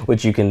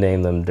 which you can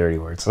name them dirty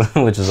words,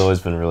 which has always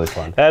been really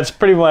fun. That's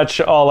pretty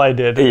much all I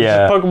did.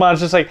 Yeah.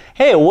 Pokemon's just like,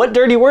 hey, what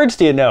dirty words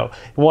do you know?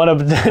 You want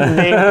to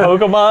name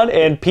Pokemon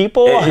and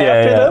people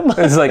after them?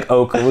 It's like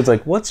it's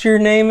like, what's your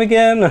name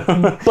again?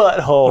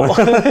 Butthole.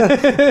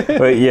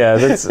 But yeah,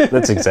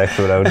 that's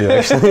exactly what I would do,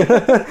 actually.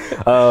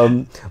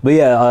 But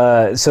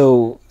yeah,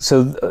 so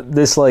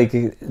this like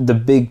the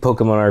big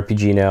Pokemon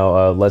RPG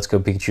now. Let's Go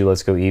Pikachu,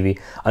 Let's Go Eevee.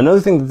 Another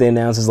thing that they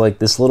announced is like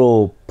this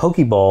little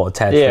Pokeball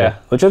attachment,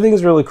 which I think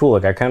is really cool.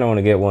 Like I kind of want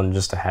to get one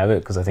just to have it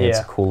because I think it's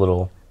a cool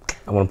little.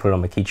 I want to put it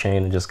on my keychain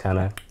and just kind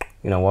of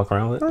walk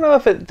around with it. I don't know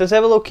if it does it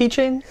have a little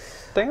keychain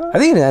thing on it? I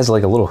think it has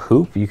like a little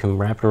hoop you can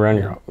wrap it around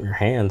your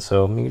hand,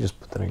 so you can just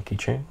put that on your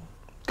keychain.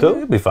 Cool,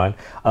 it'll be fine.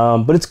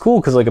 But it's cool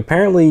because like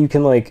apparently you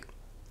can like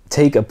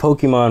take a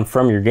Pokemon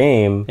from your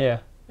game,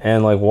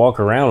 and like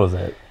walk around with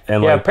it.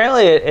 And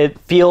apparently it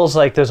feels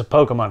like there's a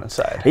Pokemon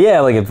inside.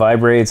 Yeah, like it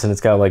vibrates and it's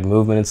got like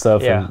movement and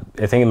stuff. Yeah. And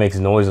I think it makes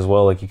noise as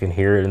well, like you can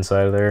hear it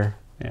inside of there.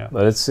 Yeah.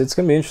 But it's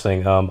gonna be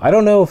interesting. I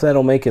don't know if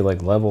that'll make it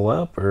like level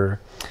up or.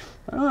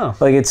 I don't know.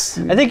 Like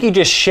I think you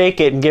just shake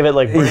it and give it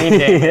like brain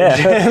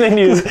damage, and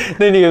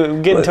then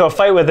you get into a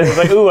fight with it. It's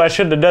like, ooh, I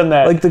shouldn't have done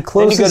that. Like the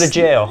closest, then you go to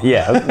jail.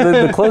 Yeah,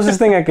 the closest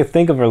thing I could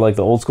think of are like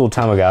the old school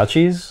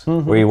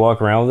Tamagotchis, where you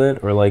walk around with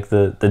it, or like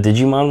the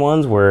Digimon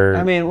ones where.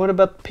 I mean, what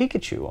about the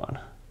Pikachu one?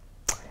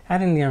 I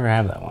didn't ever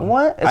have that one.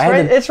 What?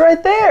 It's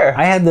right there.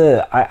 I had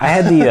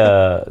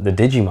the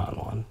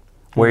Digimon one,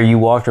 where you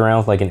walked around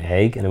with like an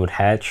egg and it would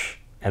hatch,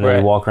 and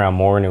then you walk around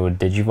more and it would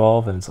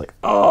digivolve, and it's like,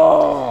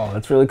 oh,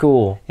 that's really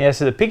cool. Yeah,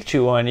 so the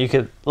Pikachu one, you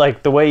could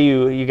like the way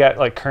you got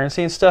like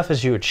currency and stuff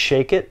is you would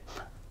shake it,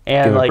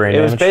 and like it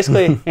was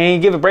basically and you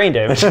give it brain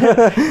damage.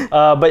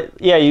 But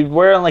yeah, you'd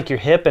wear it on like your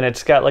hip, and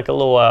it's got like a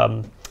little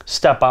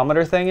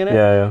stepometer thing in it.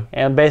 Yeah.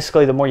 And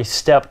basically the more you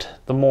stepped,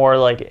 the more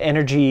like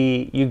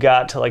energy you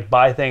got to like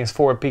buy things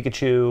for a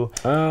Pikachu.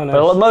 Oh, nice.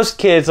 But most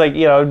kids, like,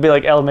 it'd be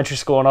like elementary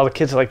school and all the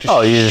kids are like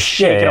just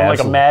shaking them like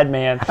a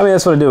madman. I mean,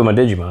 that's what I do with my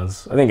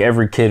Digimons. I think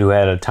every kid who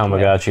had a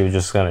Tamagotchi was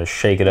just gonna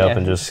shake it up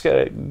and just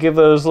gotta give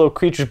those little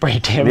creatures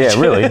brain damage.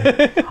 Yeah, really.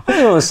 I just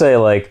want to say,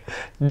 like,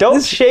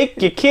 don't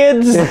shake your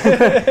kids.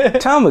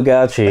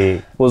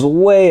 Tamagotchi was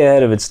way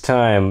ahead of its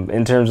time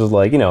in terms of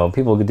like,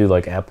 people could do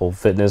like Apple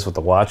Fitness with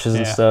the watches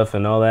and stuff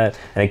and all that,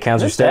 and it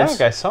counts your steps.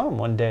 I saw him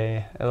one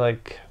day,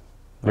 like.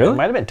 Really? It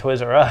might have been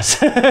Toys R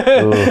Us.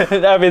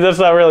 I mean, that's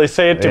not really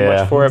saying too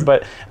much for it,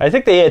 but I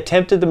think they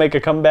attempted to make a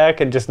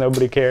comeback and just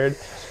nobody cared.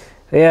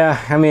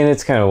 Yeah, I mean,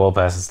 it's kind of well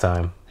past its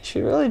time. They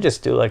should really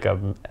just do like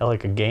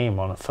a game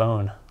on a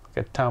phone,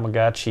 like a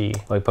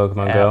Tamagotchi. Like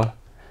Pokemon app. Go?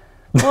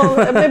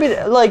 Well, maybe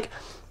like,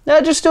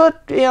 just do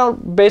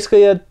it,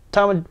 basically a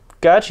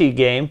Tamagotchi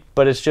game,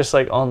 but it's just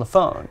like on the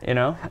phone,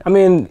 I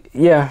mean,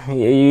 yeah,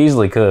 you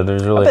easily could.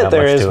 There's really not much to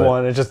it. I bet there is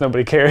one, it's just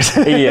nobody cares.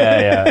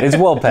 Yeah, it's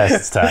well past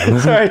its time.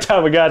 Sorry,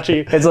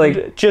 Tamagotchi. It's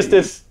like,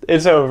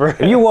 it's over.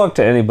 If you walk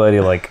to anybody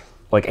like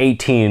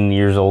 18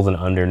 years old and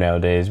under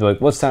nowadays, be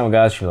like, what's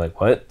Tamagotchi? You're like,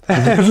 what?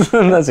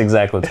 That's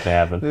exactly what's gonna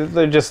happen.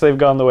 They've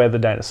gone the way of the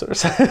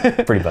dinosaurs.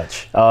 Pretty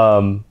much.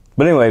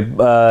 But anyway,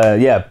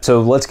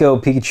 so Let's Go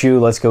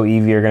Pikachu, Let's Go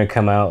Eevee are gonna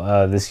come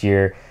out this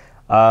year.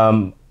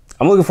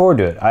 I'm looking forward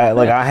to it.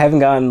 I haven't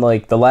gotten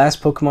like the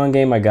last Pokemon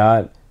game I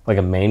got, like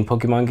a main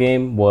Pokemon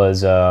game,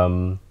 was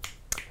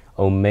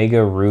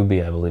Omega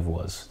Ruby, I believe it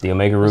was. The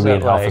Omega Ruby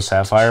and Alpha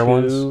Sapphire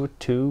ones.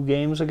 2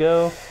 games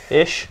ago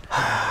ish.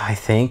 I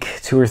think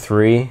 2 or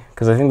 3,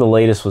 because I think the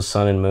latest was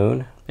Sun and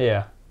Moon.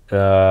 Yeah.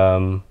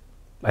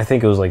 I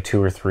think it was like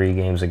 2 or 3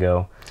 games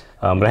ago.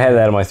 But I had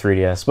that on my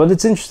 3DS. But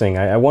it's interesting.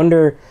 I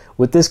wonder,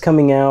 with this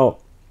coming out,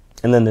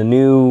 and then the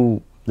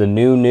new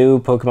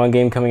Pokemon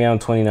game coming out in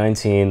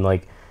 2019,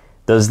 like,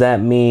 Does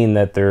that mean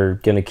that they're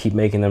going to keep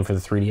making them for the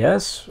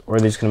 3DS, or are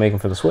they just going to make them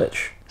for the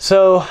Switch?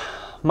 So,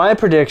 my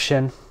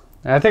prediction,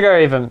 and I think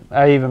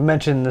I even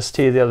mentioned this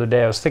to you the other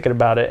day. I was thinking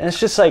about it, and it's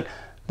just like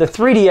the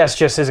 3DS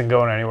just isn't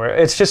going anywhere.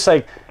 It's just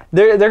like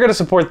they're going to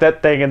support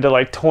that thing into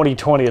like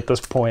 2020 at this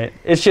point.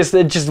 It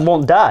just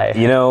won't die.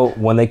 You know,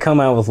 when they come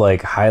out with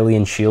like Hylian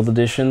and Shield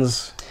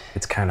editions,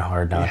 it's kind of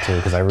hard not to,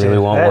 because I really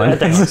want one. That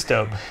thing looks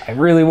dope. I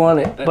really want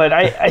it. But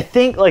I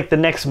think like the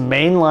next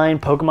mainline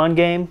Pokemon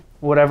game,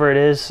 whatever it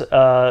is,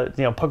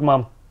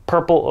 Pokemon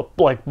Purple,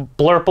 like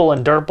Blurple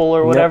and Durple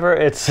or whatever.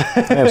 Yep.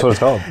 That's what it's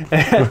called.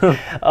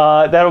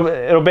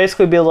 It'll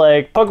basically be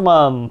like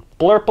Pokemon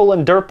Blurple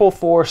and Durple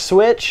for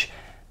Switch,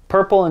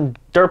 Purple and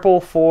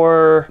Durple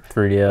for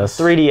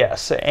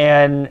 3DS,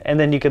 and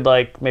then you could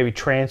like maybe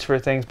transfer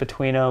things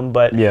between them.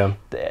 But yeah,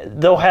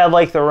 they'll have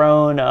like their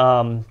own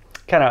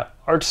kind of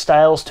art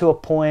styles to a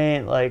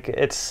point. Like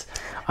it's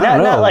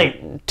not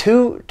like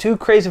too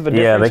crazy of a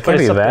difference. Yeah, they can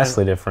be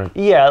vastly different.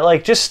 Yeah,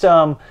 like just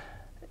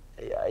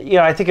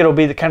I think it'll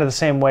be kind of the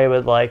same way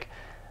with like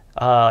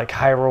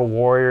Hyrule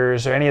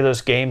Warriors or any of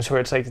those games where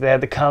it's like they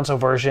had the console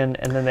version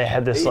and then they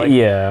had this like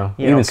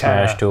even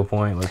Smash to a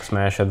point, like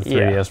Smash had the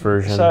 3DS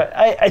version. So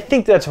I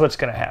think that's what's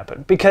going to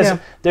happen because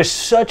there's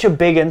such a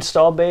big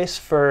install base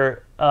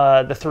for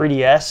the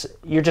 3DS.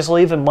 You're just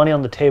leaving money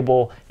on the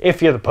table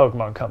if you're the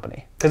Pokemon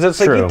company, because it's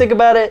like you think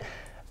about it,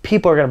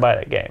 people are going to buy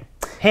that game.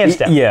 Hands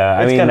down.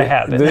 Yeah, it's going to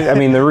happen.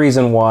 The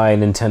reason why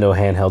Nintendo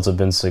handhelds have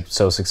been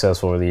so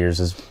successful over the years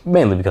is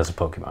mainly because of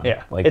Pokemon.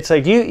 Yeah, it's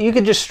like you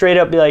could just straight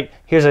up be like,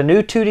 here's a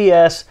new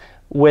 2DS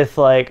with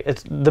like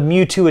it's the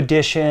Mewtwo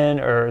edition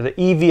or the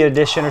Eevee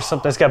edition or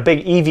something. It's got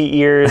big Eevee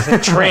ears.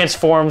 It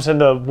transforms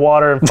into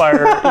water and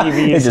fire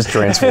Eevees. It just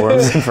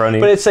transforms in front of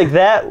you. But it's like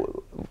that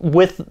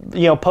with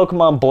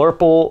Pokemon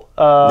Blurple.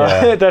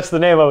 That's the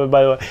name of it,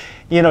 by the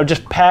way.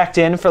 Just packed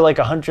in for like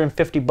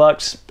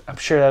 $150. I'm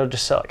sure that would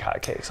just sell like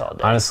hotcakes all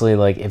day. Honestly,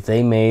 like if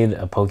they made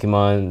a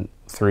Pokemon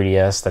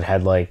 3DS that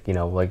had like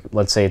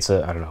let's say it's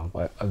a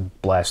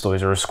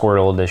Blastoise or a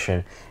Squirtle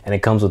edition, and it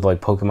comes with like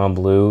Pokemon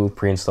Blue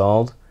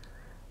pre-installed.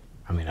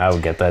 I mean, I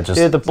would get that.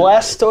 Dude, the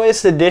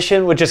Blastoise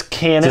edition with just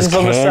cannons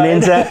on the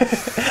side.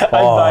 I'd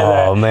buy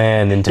that. Oh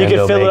man, Nintendo. You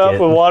can fill it up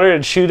with water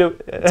and shoot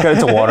it. It's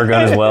got a water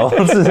gun as well.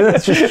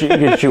 You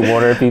can shoot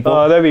water at people.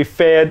 Oh, that'd be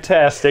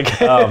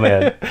fantastic. Oh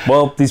man.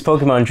 Well, these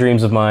Pokemon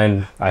dreams of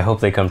mine, I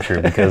hope they come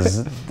true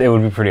because they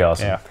would be pretty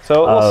awesome. Yeah.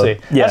 So we'll see.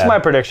 Yeah. That's my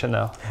prediction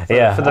though.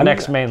 For the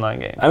next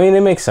mainline game. I mean,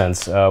 it makes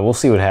sense. We'll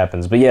see what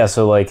happens. But yeah,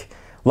 so like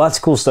lots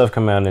of cool stuff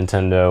coming out of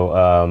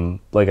Nintendo.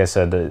 Like I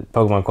said, the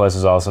Pokemon Quest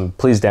is awesome.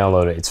 Please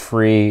download it. It's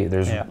free.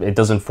 It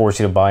doesn't force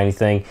you to buy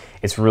anything.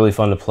 It's really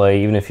fun to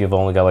play, even if you've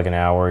only got like an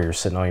hour, you're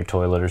sitting on your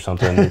toilet or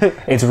something.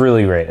 It's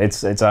really great.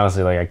 It's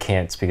honestly like I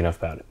can't speak enough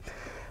about it.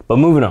 But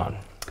moving on.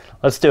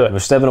 Let's do it. We're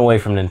stepping away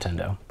from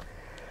Nintendo.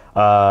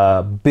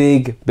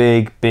 Big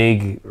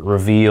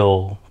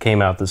reveal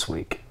came out this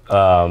week.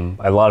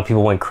 A lot of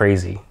people went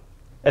crazy.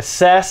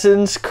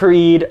 Assassin's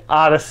Creed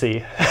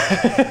Odyssey.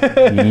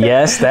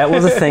 Yes, that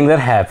was a thing that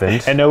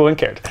happened. And no one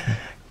cared.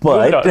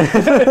 But,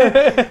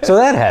 so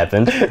that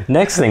happened.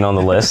 Next thing on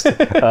the list.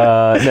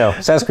 No,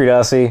 Assassin's Creed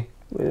Odyssey.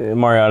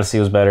 Mario Odyssey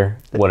was better.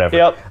 Whatever.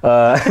 Yep.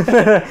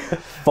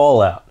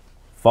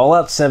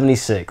 Fallout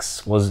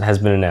 76 has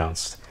been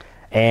announced.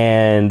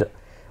 And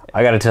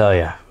I got to tell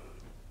you,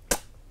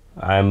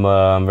 I'm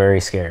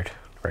very scared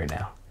right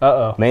now.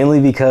 Uh-oh.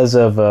 Mainly because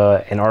of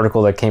an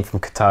article that came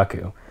from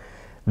Kotaku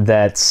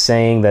that's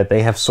saying that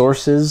they have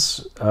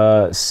sources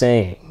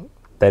saying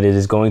that it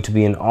is going to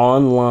be an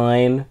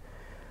online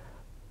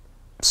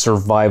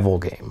survival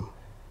game.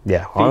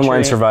 Yeah,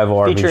 online survival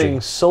RPG. Featuring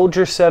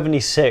Soldier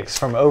 76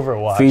 from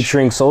Overwatch.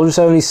 Featuring Soldier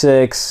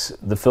 76,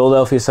 the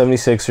Philadelphia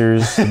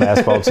 76ers, the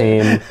basketball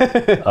team,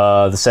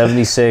 the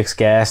 76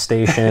 gas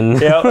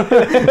station. Yep.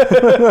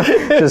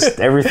 Just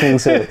everything.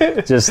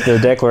 Just the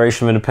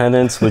Declaration of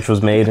Independence, which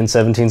was made in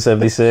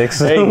 1776.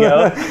 There you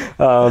go.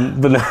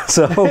 But no,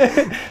 so...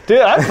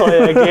 Dude, I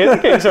play that game.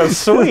 That game sounds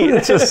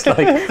sweet. Just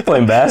like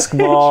playing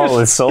basketball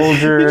with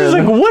soldiers. You're just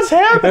like, what's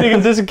happening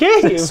in this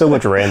game? There's so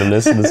much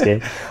randomness in this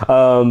game.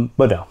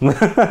 But no.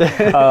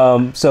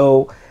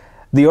 So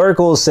the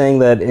article is saying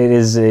that it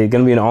is going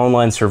to be an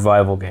online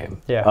survival game.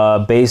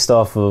 Yeah. Based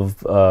off of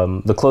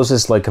the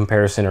closest like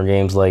comparison are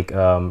games like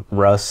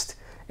Rust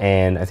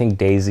and I think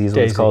Daisy is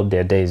what it's called.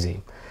 Yeah,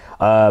 Daisy.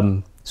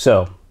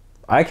 So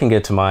I can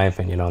get to my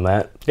opinion on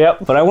that.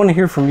 Yep. But I want to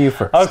hear from you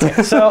first.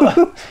 Okay.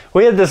 So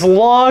we had this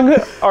long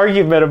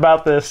argument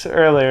about this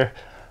earlier.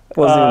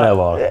 Wasn't even that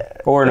long.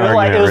 Or an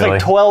argument, it was really.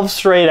 like 12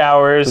 straight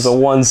hours. It was a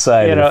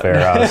one-sided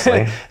affair,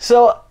 honestly.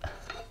 So,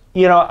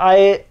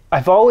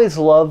 I've always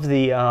loved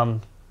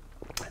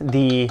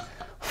the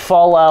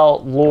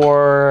Fallout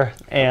lore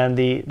and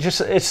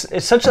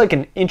it's such like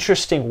an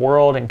interesting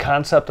world and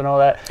concept and all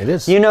that. It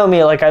is. You know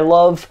me, like I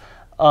love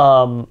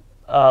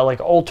like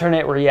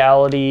alternate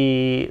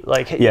reality,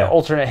 like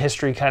alternate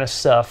history kind of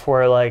stuff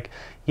where like,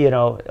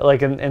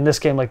 like in this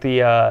game, like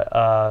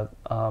the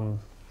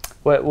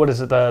what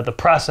is it, the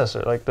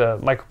processor, like the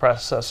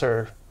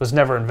microprocessor was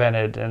never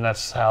invented, and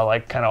that's how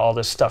like kind of all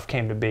this stuff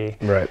came to be.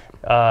 Right.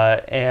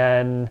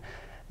 And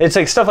it's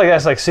like stuff like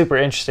that's like super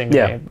interesting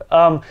to me.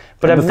 But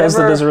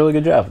Bethesda does a really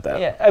good job with that.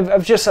 Yeah,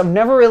 I've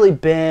never really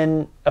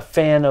been a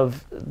fan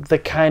of the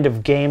kind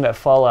of game that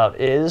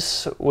Fallout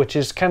is, which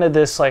is kind of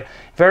this like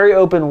very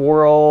open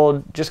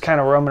world, just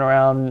kind of roaming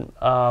around,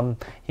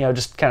 you know,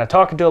 just kind of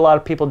talking to a lot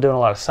of people, doing a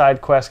lot of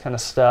side quest kind of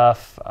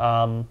stuff.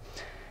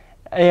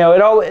 You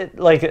know,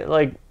 like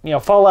you know,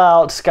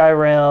 Fallout,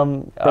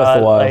 Skyrim, Breath of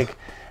the Wild. like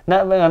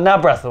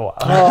not Breath of the Wild.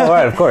 Oh,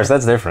 right, of course,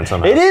 that's different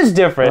somehow. It is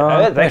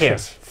different. That game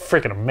is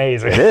freaking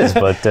amazing. It is,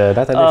 but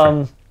not that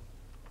different.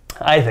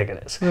 I think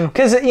it is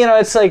because you know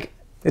it's like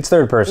it's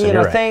third person. You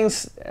know, you're right.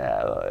 things.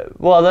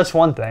 Well, that's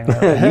one thing. You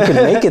can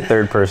make it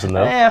third person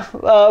though. Yeah,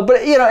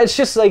 but you know, it's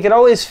just like it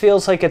always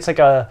feels like it's like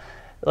a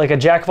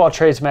jack of all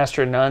trades,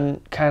 master of none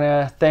kind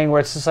of thing,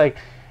 where it's just like,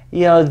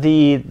 you know,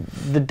 the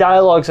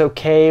dialogue's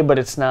okay, but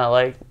it's not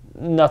like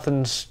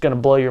nothing's gonna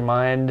blow your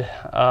mind.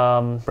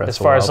 As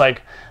far as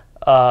like,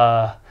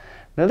 now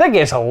that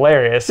game's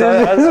hilarious.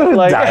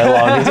 Like,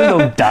 dialogue. There's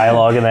no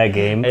dialogue in that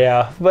game.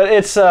 Yeah, but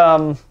it's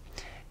yeah,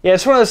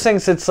 it's one of those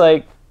things that's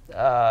like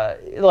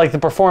the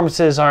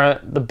performances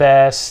aren't the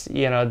best.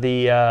 You know,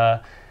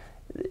 the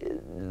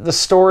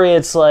story,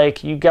 it's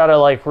like you gotta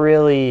like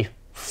really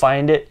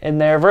find it in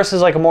there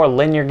versus like a more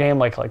linear game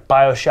like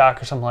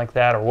BioShock or something like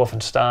that, or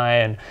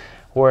Wolfenstein,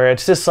 where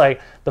it's just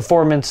like the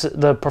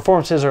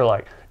performances are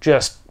like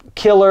just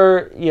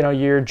killer. You know,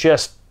 you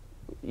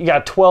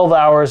got 12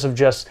 hours of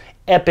just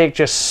epic,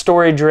 just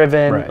story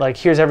driven. Right. Like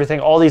here's everything.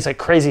 All these like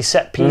crazy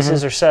set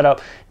pieces are set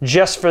up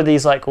just for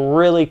these like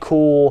really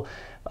cool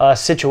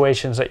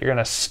situations that you're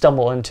gonna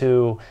stumble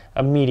into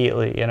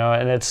immediately. You know,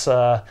 and it's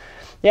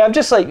yeah, I'm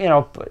just like, you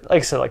know, like I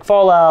said, like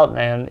Fallout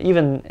and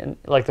even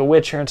like The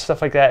Witcher and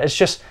stuff like that. It's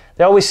just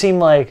they always seem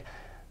like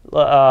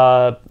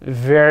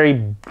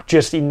very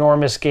just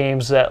enormous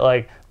games that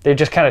like they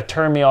just kind of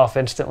turn me off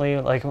instantly.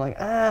 Like I'm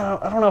like, I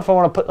don't know if I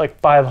want to put like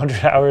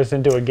 500 hours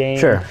into a game.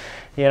 Sure.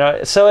 You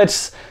know, so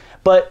it's,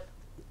 but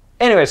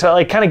anyway, so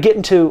like kind of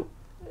getting to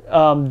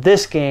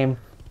this game,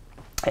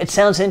 it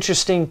sounds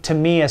interesting to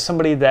me as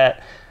somebody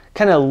that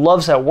kind of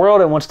loves that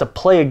world and wants to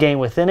play a game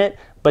within it,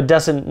 but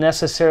doesn't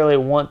necessarily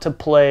want to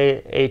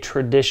play a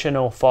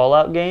traditional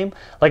Fallout game.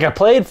 Like I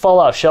played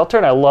Fallout Shelter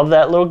and I love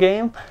that little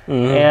game,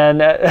 and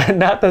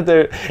not that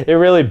it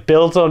really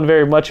builds on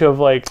very much of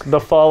like the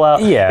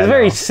Fallout. Yeah, it's a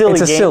very silly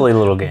game. It's a silly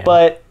little game,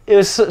 but it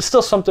was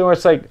still something where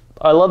it's like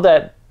I love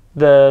that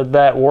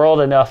that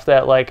world enough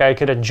that like I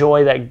could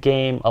enjoy that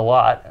game a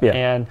lot. Yeah.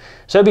 And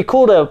so it'd be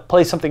cool to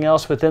play something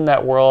else within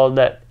that world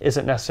that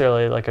isn't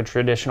necessarily like a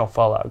traditional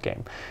Fallout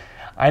game.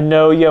 I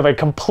know you have a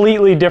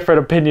completely different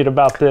opinion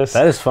about this.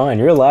 That is fine.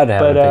 You're allowed to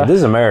have an opinion. This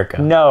is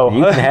America. No.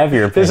 You can have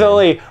your opinion. There's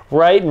only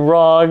right and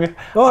wrong.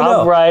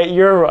 Oh, I'm right,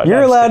 you're wrong.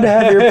 You're allowed to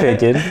have your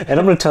opinion, and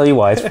I'm going to tell you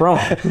why it's wrong.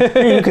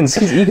 You can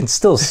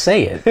still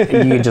say it. You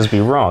can just be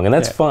wrong, and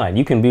that's fine.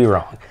 You can be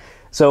wrong.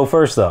 So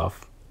first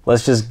off,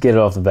 let's just get it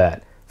off the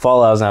bat.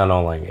 Fallout is not an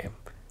online game.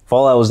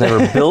 Fallout was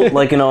never built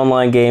like an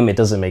online game. It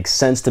doesn't make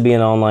sense to be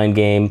an online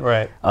game.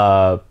 Right.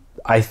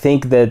 I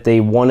think that they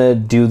want to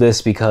do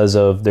this because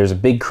there's a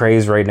big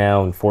craze right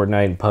now in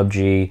Fortnite and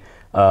PUBG,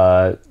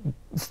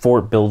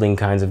 fort building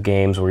kinds of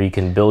games where you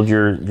can build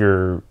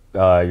your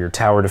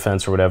tower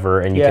defense or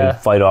whatever, and you can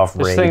fight off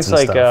raids and stuff.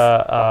 Things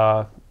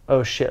like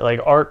oh shit, like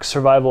Ark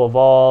Survival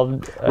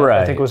Evolved,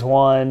 I think was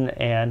one,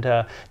 and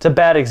it's a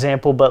bad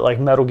example, but like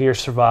Metal Gear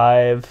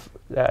Survive,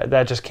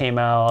 that just came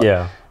out.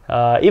 Yeah.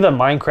 Even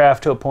Minecraft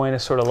to a point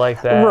is sort of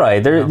like that.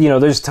 Right.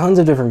 There's tons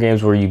of different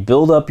games where you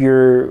build up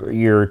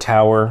your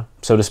tower,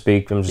 so to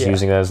speak. I'm just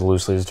using that as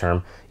loosely as a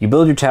term. You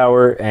build your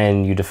tower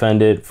and you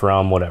defend it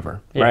from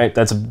whatever. Yeah. Right.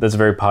 That's a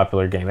very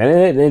popular game,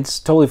 and it's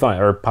totally fine,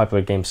 or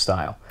popular game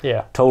style.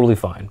 Yeah. Totally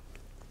fine.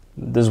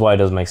 This is why it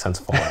doesn't make sense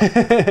to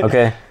Fallout.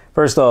 Okay.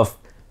 First off,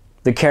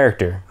 the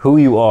character, who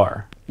you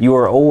are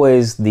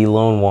always the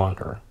lone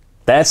wanderer.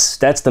 That's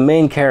the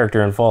main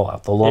character in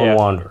Fallout, the lone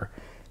wanderer,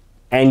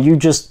 and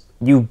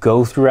you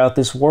go throughout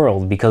this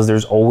world because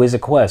there's always a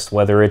quest,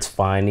 whether it's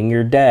finding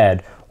your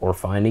dad or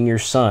finding your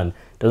son,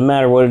 doesn't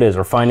matter what it is,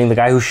 or finding the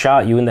guy who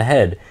shot you in the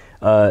head.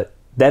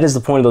 That is the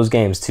point of those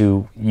games,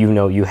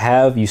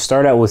 you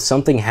start out with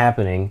something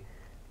happening,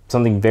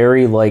 something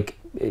very like,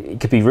 it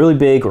could be really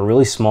big or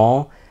really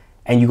small,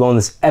 and you go on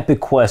this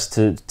epic quest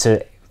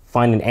to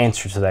find an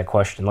answer to that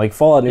question. Like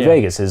Fallout New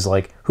Vegas is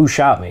like, who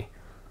shot me?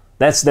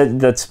 That's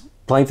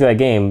playing through that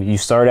game, you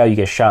start out, you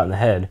get shot in the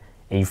head,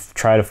 and you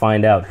try to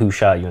find out who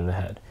shot you in the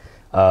head.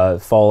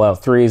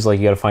 Fallout 3 is like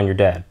you got to find your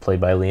dad, played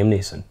by Liam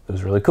Neeson. It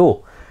was really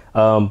cool.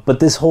 But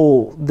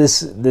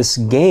this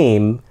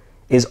game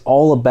is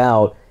all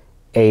about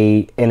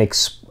an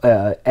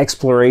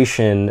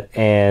exploration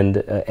and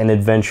an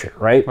adventure,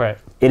 right? Right.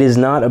 It is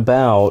not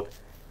about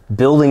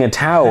building a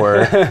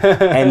tower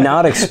and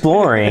not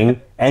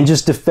exploring and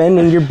just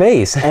defending your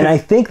base. And I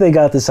think they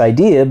got this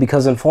idea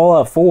because in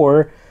Fallout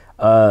 4,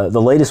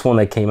 the latest one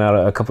that came out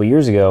a couple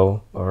years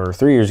ago, or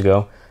 3 years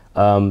ago,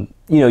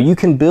 you know, you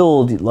can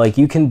build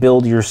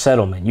your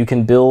settlement. You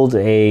can build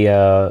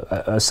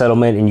a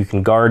settlement and you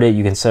can guard it.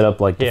 You can set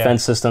up like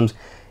defense systems,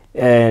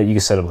 and you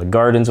can set up like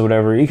gardens or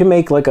whatever. You can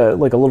make like a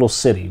little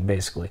city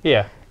basically.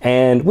 Yeah.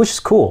 And which is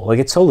cool. Like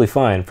it's totally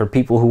fine for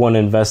people who want to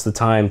invest the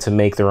time to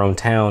make their own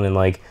town. And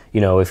like,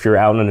 you know, if you're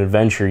out on an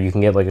adventure, you can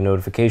get like a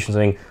notification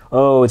saying,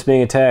 "Oh, it's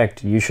being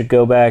attacked. You should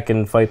go back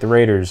and fight the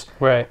raiders."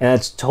 Right. And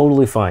that's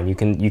totally fine. You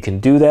can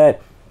do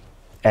that.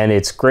 And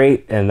it's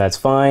great, and that's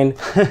fine.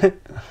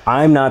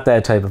 I'm not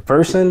that type of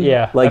person.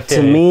 Yeah. Like,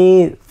 to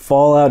me,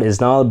 Fallout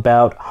is not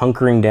about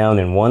hunkering down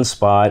in one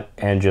spot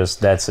and just,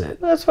 that's it.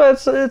 That's why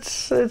it's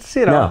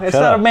you know, it's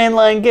not a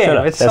mainline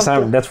game. It's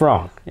that's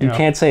wrong. You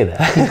can't say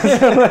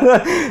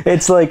that.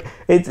 It's like,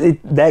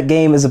 that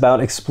game is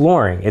about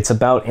exploring. It's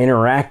about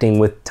interacting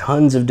with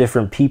tons of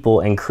different people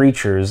and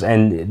creatures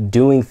and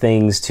doing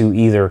things to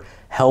either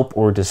help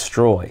or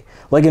destroy.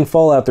 Like in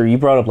Fallout 3, you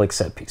brought up like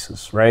set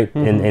pieces, right?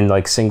 In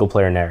like single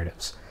player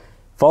narratives.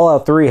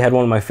 Fallout 3 had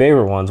one of my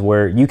favorite ones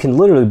where you can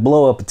literally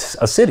blow up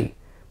a city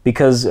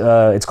because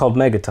it's called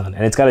Megaton,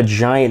 and it's got a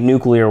giant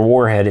nuclear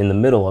warhead in the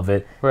middle of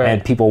it,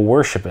 and people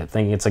worship it,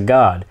 thinking it's a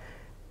god.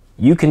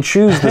 You can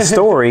choose the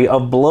story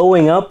of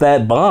blowing up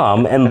that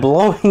bomb and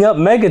blowing up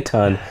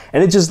Megaton,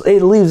 and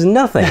it leaves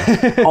nothing.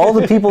 All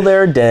the people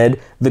there are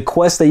dead. The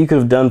quests that you could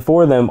have done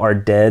for them are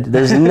dead.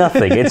 There's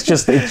nothing.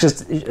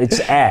 It's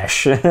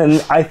ash,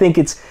 and I think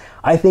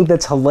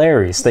that's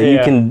hilarious that you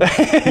can,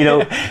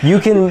 you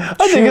can.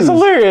 I think it's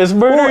hilarious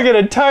murdering an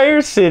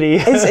entire city.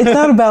 It's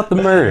not about the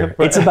murder.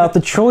 It's about the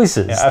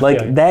choices. Yeah,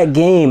 like that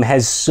game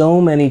has so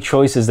many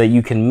choices that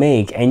you can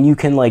make, and you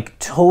can like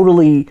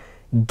totally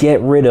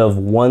get rid of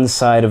one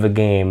side of a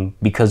game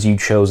because you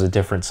chose a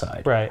different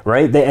side.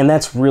 Right? And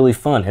that's really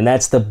fun. And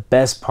that's the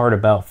best part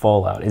about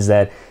Fallout, is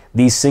that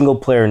these single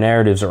player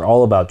narratives are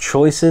all about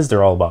choices.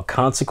 They're all about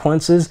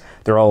consequences.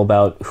 They're all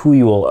about who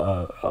you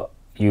will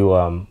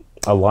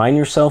align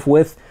yourself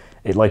with.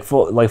 Like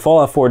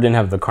Fallout 4 didn't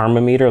have the karma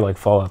meter like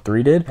Fallout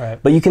 3 did,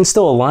 but you can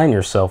still align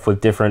yourself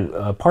with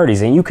different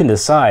parties, and you can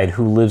decide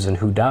who lives and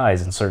who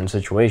dies in certain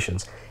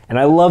situations. And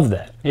I love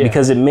that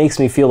because it makes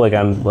me feel like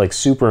I'm like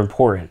super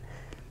important.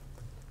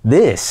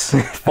 This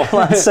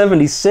Fallout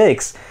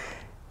 76,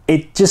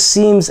 it just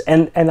seems,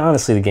 and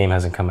honestly the game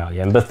hasn't come out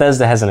yet, and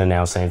Bethesda hasn't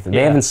announced anything.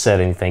 They haven't said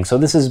anything, so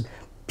this is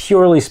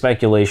purely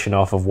speculation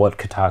off of what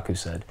Kotaku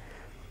said.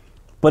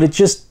 But it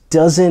just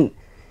doesn't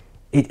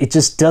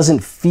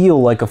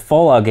feel like a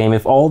Fallout game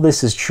if all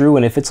this is true,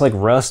 and if it's like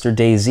Rust or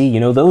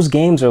DayZ. Those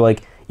games are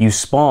like, you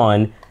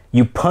spawn,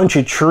 you punch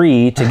a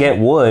tree to get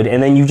wood,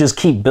 and then you just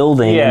keep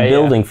building and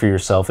building for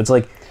yourself. It's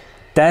like,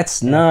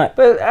 that's not...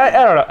 But I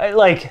don't know,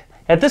 like...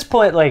 At this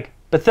point, like,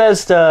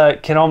 Bethesda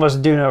can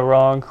almost do no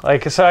wrong.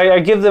 Like, so I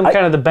give them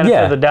kind of the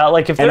benefit of the doubt.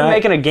 Like, if they're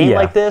making a game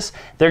like this,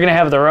 they're going to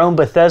have their own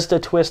Bethesda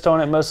twist on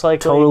it, most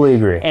likely. Totally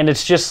agree. And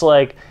it's just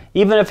like,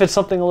 even if it's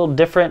something a little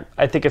different,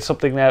 I think it's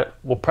something that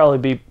will probably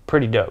be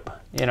pretty dope.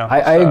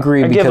 I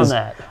agree. I give them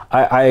that.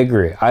 I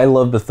agree. I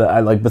love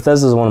Bethesda.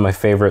 Bethesda is one of my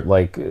favorite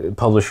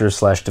publishers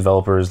 /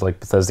 developers, like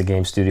Bethesda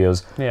Game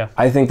Studios. Yeah.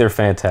 I think they're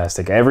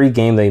fantastic. Every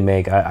game they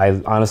make,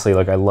 I honestly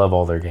I love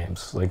all their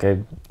games.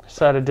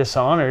 Side of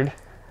Dishonored.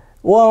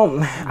 Well,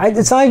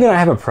 it's not even I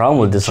have a problem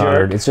with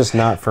Dishonored. It's just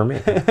not for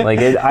me.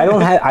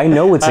 I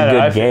know it's a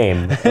good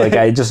game.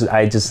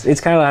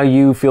 It's kind of how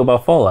you feel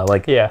about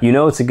Fallout. You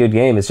know it's a good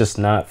game. It's just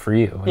not for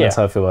you. And that's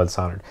how I feel about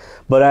Dishonored.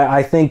 But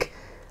I think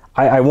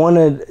I want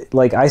to,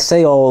 I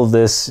say all of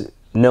this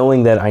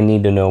knowing that I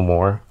need to know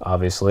more,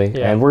 obviously.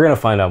 Yeah. And we're going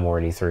to find out more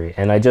at E3.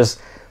 And I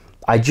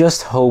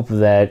just hope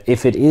that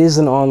if it is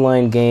an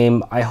online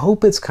game, I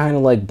hope it's kind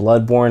of like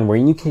Bloodborne, where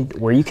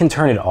you can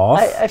turn it off.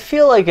 I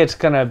feel like it's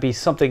gonna be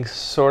something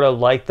sort of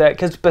like that,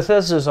 because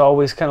Bethesda's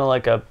always kind of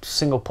like a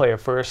single player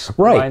first.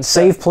 Right, mindset.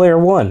 Save player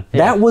one. Yeah.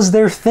 That was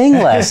their thing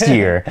last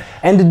year,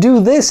 and to do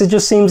this, it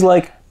just seems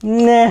like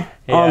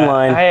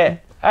online.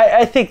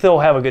 I think they'll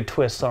have a good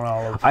twist on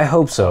all of it. I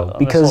hope so,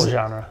 because this whole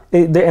genre.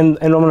 And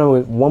I'm gonna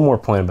one more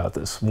point about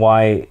this.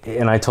 Why?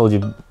 And I told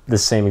you the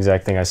same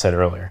exact thing I said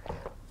earlier.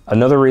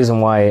 Another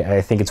reason why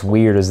I think it's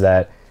weird is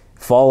that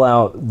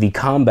Fallout, the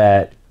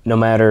combat, no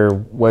matter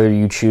whether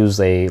you choose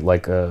a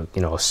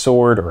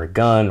sword or a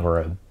gun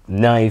or a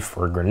knife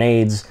or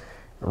grenades,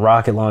 a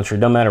rocket launcher,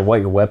 no matter what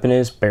your weapon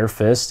is, bare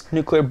fist.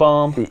 Nuclear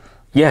bomb.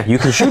 Yeah, you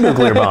can shoot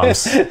nuclear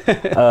bombs.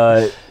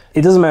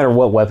 It doesn't matter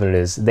what weapon it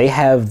is. They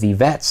have the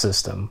VAT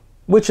system,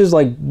 which is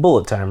like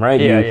bullet time, right?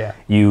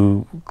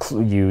 You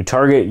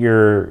target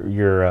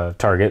your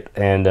target,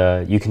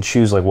 and you can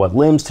choose what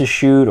limbs to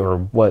shoot or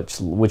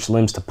which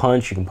limbs to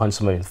punch. You can punch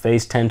somebody in the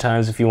face 10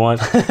 times if you want.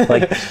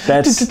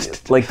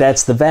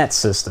 That's the VAT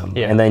system.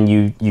 Yeah. And then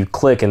you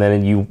click, and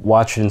then you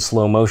watch it in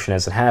slow motion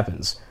as it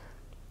happens.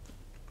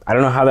 I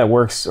don't know how that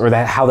works or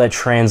how that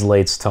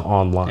translates to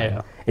online.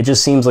 Yeah. It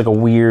just seems like a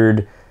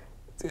weird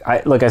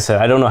like I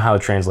said, I don't know how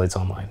it translates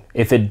online.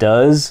 If it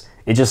does,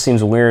 it just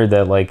seems weird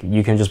that like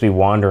you can just be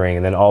wandering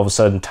and then all of a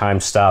sudden time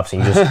stops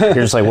and you're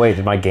just like, wait,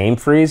 did my game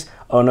freeze?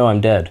 Oh no, I'm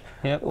dead.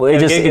 Yep. Well,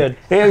 Get good.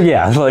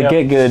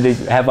 Get good.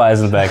 Have eyes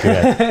in the back of your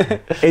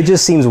head. It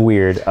just seems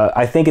weird.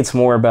 I think it's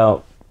more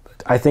about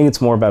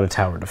a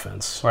tower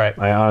defense. Right.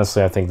 I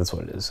think that's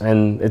what it is,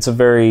 and it's a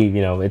very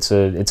it's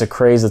a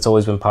craze that's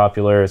always been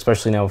popular,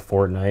 especially now with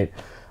Fortnite.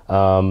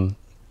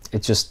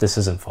 This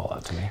isn't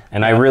Fallout to me,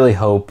 and I really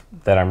hope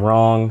that I'm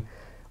wrong.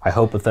 I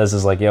hope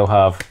Bethesda's like, yo,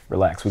 Hav,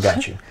 relax, we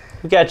got you.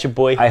 We got you,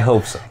 boy. I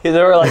hope so. Yeah,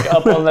 they were like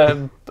up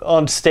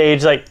on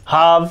stage, like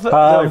Hav.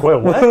 Hav. Like, wait,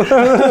 what?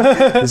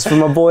 This is for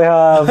my boy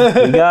Hav.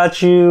 We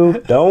got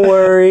you. Don't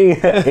worry.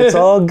 It's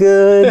all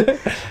good.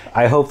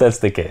 I hope that's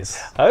the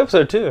case. I hope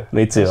so too.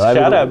 Me too. Shout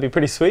out would be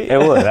pretty sweet. It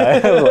would.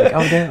 I was like,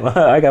 oh damn,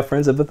 I got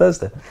friends at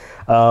Bethesda.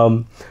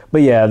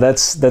 But yeah,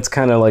 that's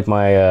kind of like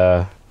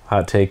my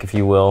hot take, if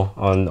you will,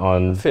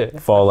 on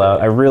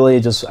Fallout. I really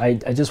just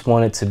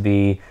want it to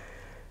be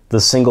the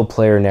single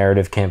player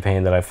narrative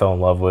campaign that I fell in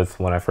love with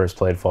when I first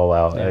played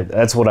Fallout. Yeah.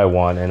 That's what I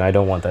want, and I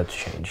don't want that to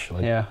change.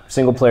 Yeah.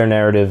 Single player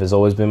narrative has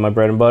always been my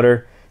bread and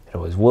butter. It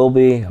always will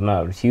be. I'm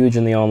not huge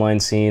in the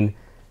online scene.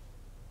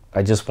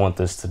 I just want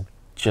this to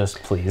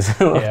just please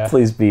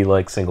be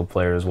like single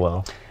player as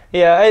well.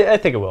 Yeah, I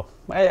think it will.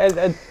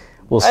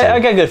 We'll see. I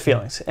got good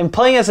feelings. And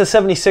playing as the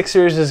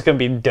 76ers is going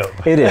to be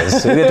dope. It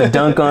is. We get to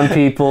dunk on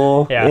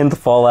people in the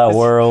Fallout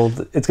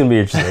world. It's going to be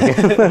interesting.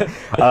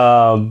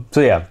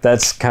 So yeah,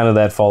 that's kind of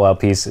that Fallout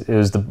piece. It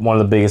was one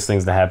of the biggest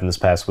things that happened this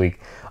past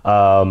week.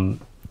 But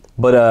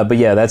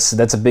yeah,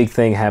 that's a big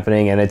thing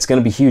happening, and it's going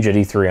to be huge at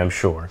E3, I'm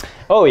sure.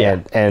 Oh yeah.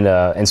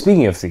 And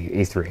speaking of the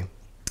E3,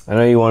 I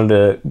know you wanted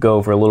to go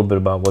over a little bit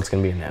about what's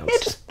going to be announced.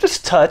 Yeah,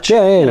 just touch.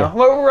 Yeah.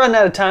 We're running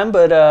out of time,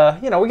 but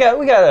we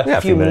got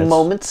a few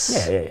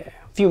moments. Yeah.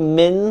 Few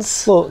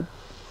mins. Well,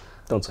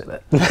 don't say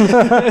that.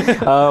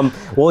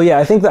 Well, yeah,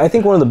 I think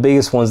one of the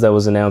biggest ones that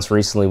was announced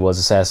recently was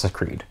Assassin's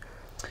Creed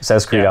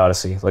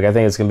Odyssey. Like, I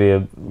think it's gonna be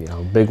a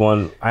big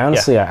one. I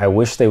honestly, I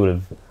wish they would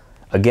have.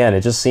 Again,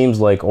 it just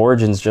seems like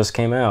Origins just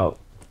came out,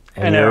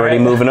 and they're already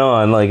moving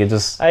on. Like, it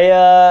just. I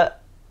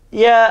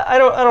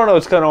don't know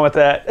what's going on with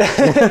that.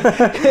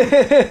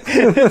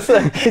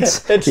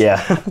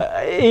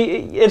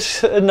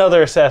 It's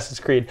another Assassin's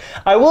Creed.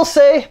 I will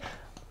say,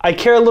 I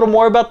care a little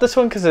more about this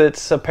one because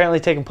it's apparently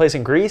taking place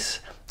in Greece,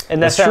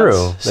 and that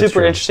sounds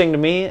super interesting to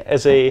me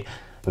as a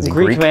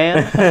Greek man.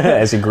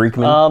 As a Greek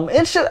man.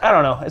 It's just, I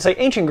don't know. It's like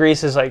ancient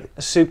Greece is like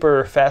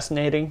super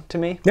fascinating to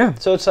me. Yeah.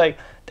 So it's like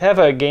to have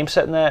a game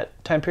set in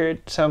that time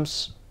period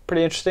sounds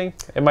pretty interesting.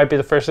 It might be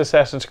the first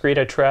Assassin's Creed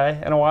I try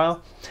in a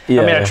while.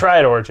 Yeah, I mean, I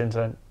tried Origins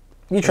and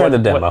you tried the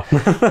demo.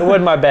 It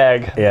wasn't my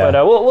bag. Yeah.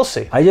 But we'll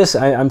see.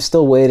 I'm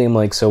still waiting.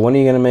 Like, so when are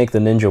you gonna make the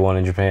ninja one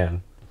in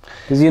Japan?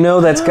 Because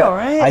that's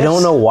right? I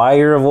don't know why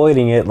you're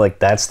avoiding it. Like,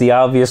 that's the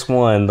obvious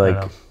one.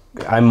 Like,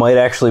 I might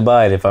actually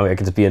buy it if I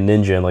could be a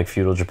ninja in like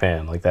feudal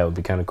Japan. Like, that would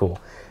be kind of cool.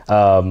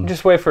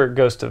 Just wait for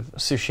Ghost of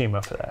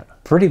Tsushima for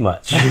that. Pretty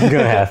much, you're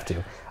gonna have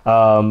to.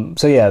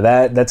 So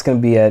yeah, that's gonna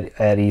be at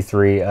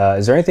E3.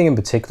 Is there anything in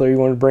particular you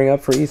want to bring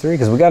up for E3?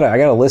 Because I got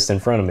a list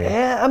in front of me.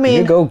 Yeah, I mean, you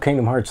could go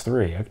Kingdom Hearts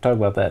 3. I could talk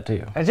about that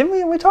too.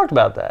 Didn't we talked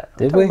about that?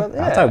 Did we?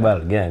 I'll talk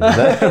about it again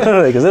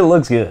because it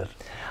looks good.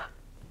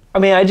 I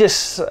mean, I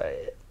just.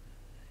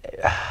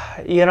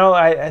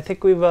 I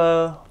think we've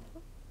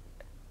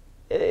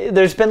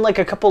there's been like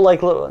a couple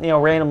like little,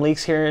 random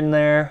leaks here and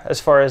there as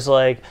far as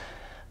like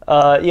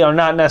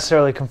not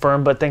necessarily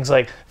confirmed, but things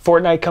like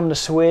Fortnite coming to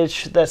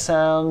Switch. That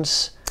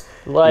sounds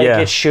like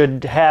it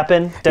should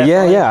happen.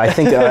 Definitely. Yeah. I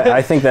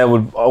think that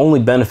would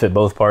only benefit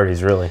both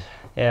parties, really.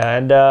 Yeah,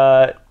 and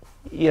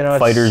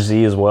Fighter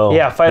Z as well.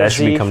 Yeah, Fighter that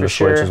should Z be coming for to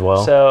Switch sure. as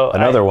well. So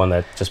another one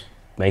that just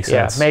makes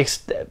sense. Yeah,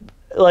 makes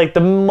like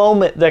the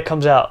moment that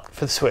comes out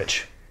for the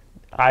Switch.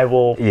 I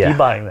will be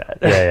buying that.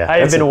 Yeah. I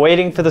have been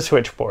waiting for the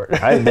Switch port.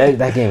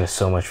 That game is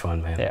so much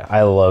fun, man. Yeah.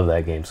 I love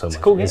that game so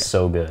much. Cool game. It's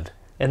so good.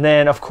 And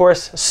then, of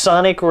course,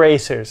 Sonic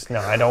Racers.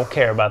 No, I don't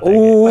care about that game.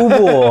 Oh,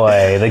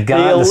 boy.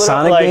 The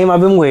Sonic game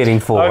I've been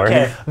waiting for.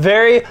 Okay,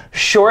 very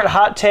short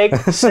hot take.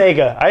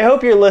 Sega, I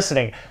hope you're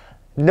listening.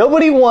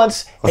 Nobody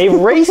wants a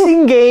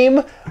racing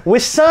game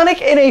with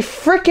Sonic in a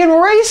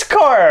freaking race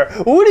car.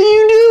 What are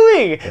you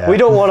doing? Yeah. We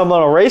don't want him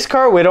on a race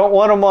car. We don't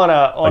want him on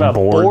a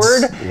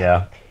board.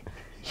 Yeah.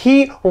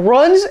 He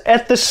runs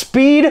at the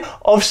speed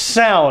of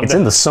sound. It's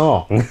in the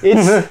song. I'm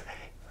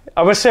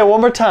going to say it one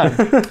more time.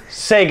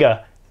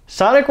 Sega,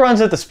 Sonic runs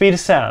at the speed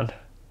of sound.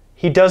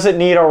 He doesn't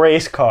need a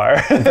race car.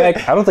 In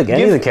fact, I don't think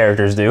any of the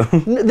characters do.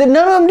 None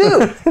of them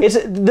do. It's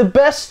the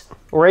best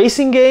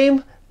racing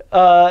game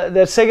that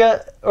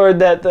Sega, or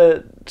that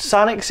the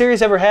Sonic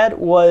series ever had,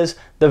 was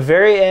the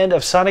very end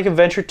of Sonic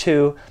Adventure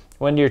 2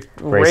 when you're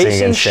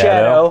racing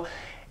Shadow.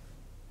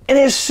 And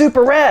it was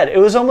super rad. It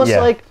was almost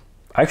like...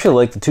 I actually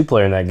liked the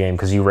two-player in that game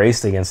because you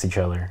raced against each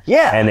other.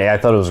 Yeah. And I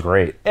thought it was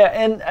great. Yeah,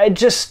 and I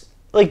just,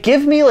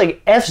 give me,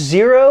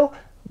 F-Zero,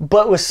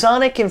 but with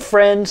Sonic and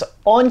friends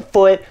on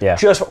foot,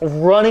 just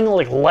running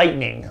like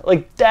lightning.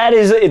 Like that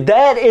is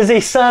a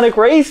Sonic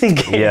racing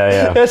game.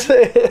 Yeah.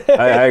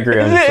 I agree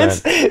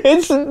 100%.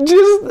 It's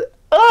just.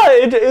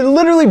 It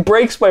literally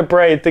breaks my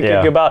brain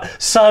thinking about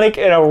Sonic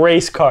in a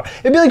race car.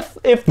 It'd be like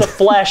if the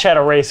Flash had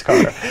a race car.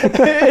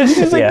 It's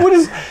just like, what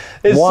is...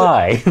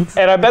 Why?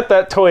 And I bet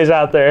that toy's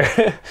out there.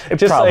 It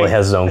probably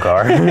has its own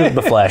car,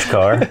 the Flash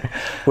car,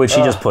 which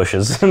he just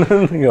pushes and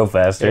go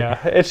faster.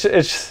 Yeah,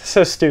 it's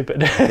so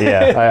stupid.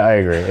 Yeah, I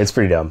agree. It's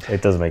pretty dumb.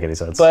 It doesn't make any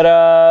sense.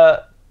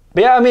 But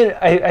yeah, I mean,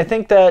 I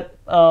think that...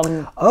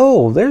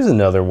 there's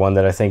another one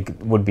that I think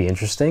would be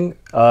interesting.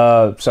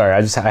 Sorry,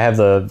 I have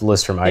the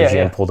list from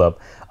IGN pulled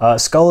up.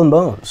 Skull and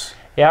Bones.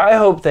 Yeah, I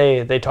hope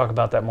they talk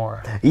about that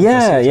more.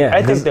 Yeah.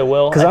 I think they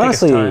will. Because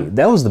honestly,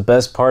 that was the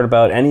best part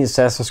about any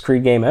Assassin's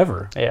Creed game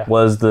ever. Yeah.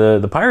 Was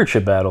the pirate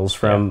ship battles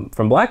from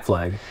Black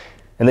Flag.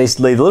 And they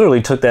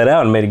literally took that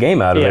out and made a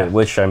game out of it,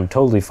 which I'm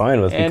totally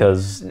fine with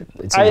because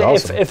it seems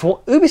awesome. If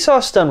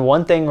Ubisoft's done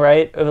one thing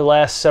right over the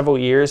last several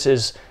years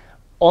is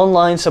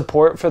online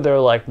support for their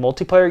like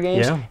multiplayer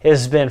games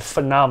has been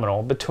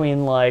phenomenal.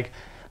 Between like,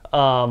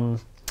 oh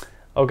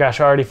gosh,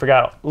 I already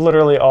forgot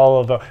literally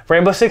all of them.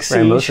 Rainbow Six Siege.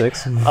 Rainbow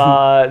Six.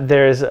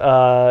 There's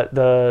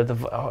the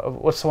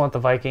what's the one with the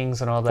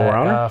Vikings and all that? For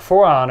Honor.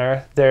 For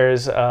Honor.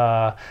 There's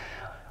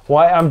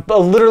I'm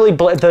literally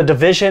the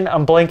Division.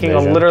 I'm blanking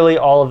on literally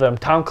all of them.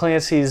 Tom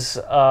Clancy's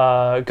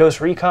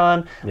Ghost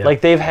Recon.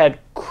 Like they've had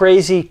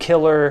crazy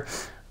killer.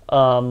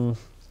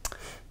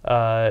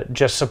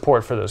 Just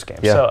support for those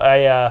games. So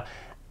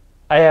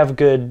I have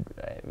good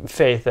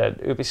faith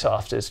that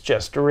Ubisoft is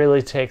just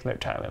really taking their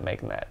time and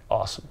making that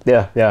awesome.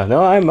 Yeah.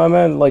 No,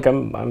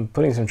 I'm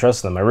putting some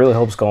trust in them. I really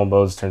hope Skull and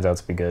Bones turns out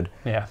to be good.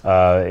 Yeah.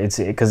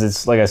 Because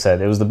it's like I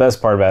said, it was the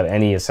best part about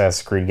any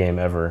Assassin's Creed game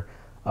ever.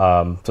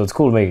 So it's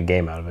cool to make a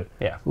game out of it.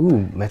 Yeah.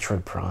 Ooh,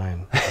 Metroid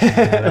Prime.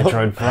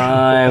 Metroid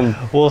Prime.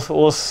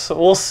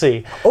 We'll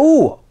see.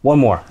 Ooh, one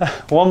more.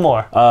 One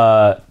more.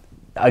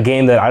 A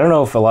game that I don't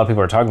know if a lot of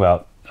people are talking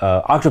about.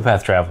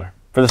 Octopath Traveler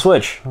for the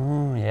Switch.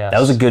 Oh, yes.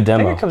 That was a good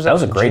demo. I think it comes that out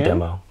was a in great June?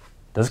 demo.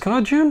 Does it come out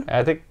in June?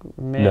 I think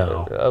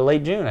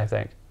late June, I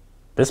think.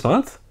 This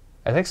month?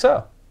 I think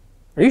so.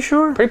 Are you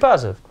sure? Pretty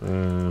positive.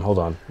 Hold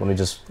on. Let me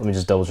just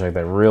double check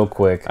that real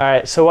quick. All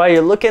right. So while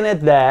you're looking at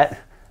that,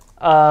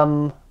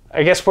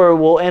 I guess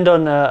we'll end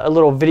on a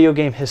little video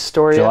game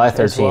historia. July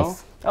 13th. As well.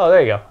 Oh,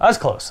 there you go. I was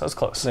close.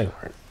 No, you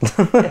weren't.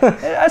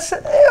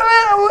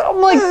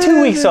 I'm like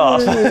 2 weeks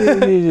off.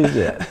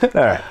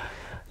 All right.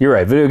 You're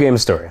right. Video game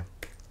story.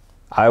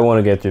 I want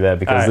to get through that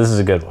because this is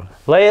a good one.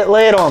 Lay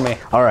it on me.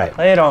 All right.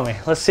 Lay it on me.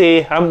 Let's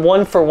see. I'm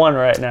 1 for 1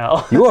 right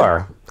now. You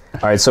are.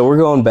 All right. So we're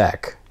going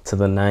back to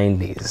the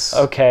 90s.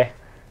 Okay.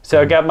 So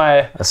I got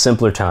a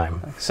simpler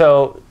time.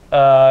 So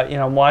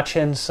I'm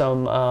watching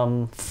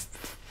some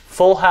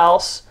Full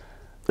House.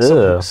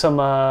 Some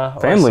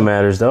Family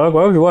Matters, dog.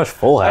 Why would you watch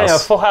Full House? I know,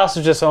 Full House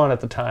was just on at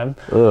the time.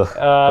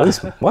 At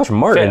least watch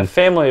Martin.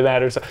 Family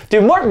Matters.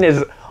 Dude, Martin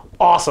is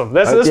awesome.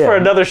 This is for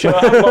another show.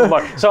 I love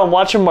Martin. So I'm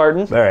watching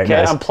Martin. All right,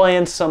 nice. I'm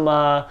playing some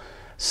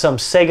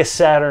Sega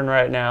Saturn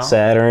right now.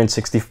 Saturn,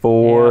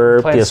 64,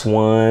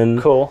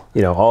 PS1. Cool.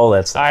 All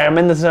that stuff. All right, I'm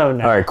in the zone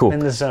now. All right, cool. I'm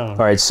in the zone. All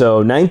right, so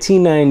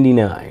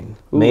 1999,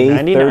 May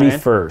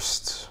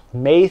 31st.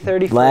 May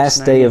 31st.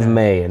 Last day of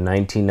May in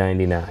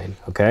 1999,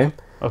 okay?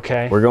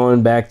 Okay. We're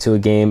going back to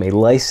a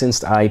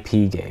licensed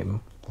IP game.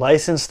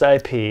 Licensed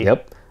IP.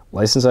 Yep.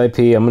 Licensed IP.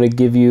 I'm going to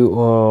give you...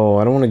 Oh,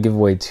 I don't want to give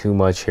away too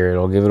much here.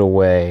 It'll give it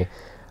away.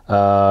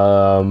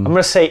 I'm going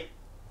to say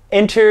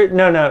Enter...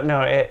 No.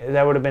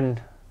 That would have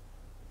been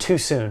too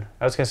soon.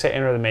 I was going to say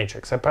Enter the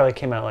Matrix. That probably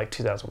came out like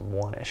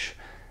 2001-ish.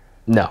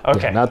 No.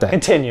 Okay. Not that.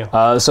 Continue.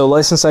 So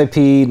licensed IP,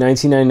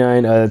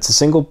 1999. It's a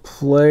single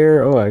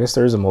player... Oh, I guess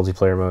there is a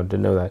multiplayer mode.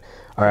 Didn't know that.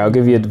 All right, I'll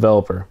give you a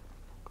developer.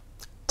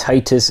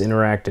 Titus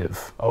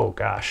Interactive. Oh,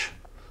 gosh.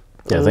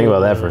 Yeah, think about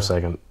that for a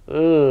second.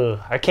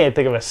 I can't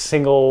think of a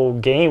single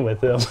game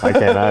with them. I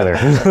can't either,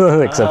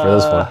 except for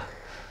this one.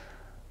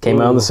 Came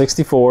out on the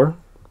 64.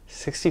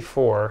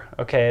 64.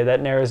 Okay,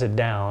 that narrows it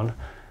down.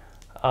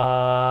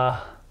 Oh,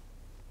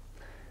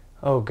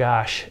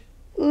 gosh.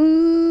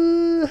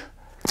 So,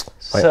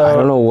 I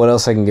don't know what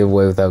else I can give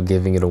away without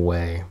giving it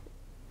away.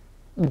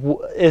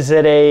 Is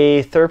it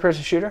a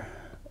third-person shooter?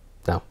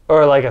 No.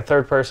 Or like a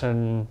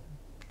third-person...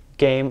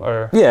 game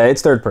or yeah,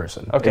 it's third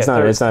person. Okay, it's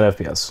not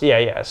FPS.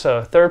 Yeah.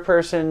 So third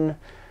person.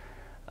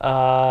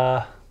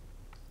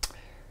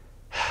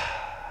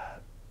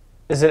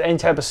 Is it any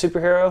type of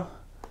superhero?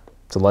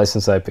 It's a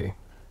licensed IP.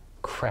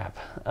 Crap.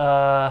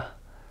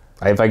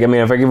 If I give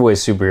away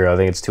superhero, I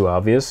think it's too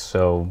obvious.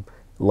 So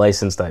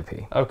licensed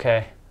IP.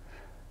 Okay.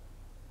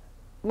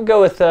 I'm gonna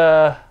go with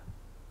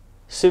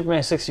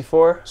Superman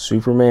 64.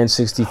 Superman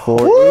 64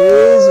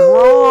 is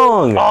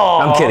wrong. Oh.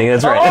 I'm kidding.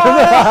 That's right.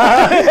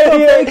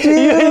 Thank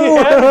you.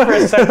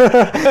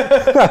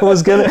 I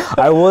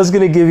was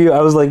gonna give you. I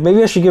was like,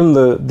 maybe I should give him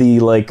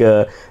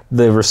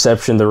the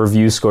reception, the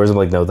review scores. I'm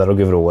like, no, that'll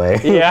give it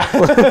away. Yeah.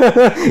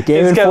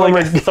 Game it's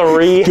Informer got like a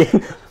 3.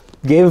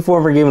 Game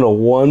Informer gave it a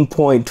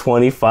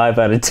 1.25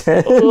 out of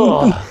 10.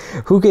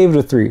 Who gave it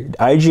a 3?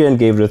 IGN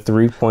gave it a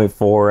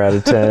 3.4 out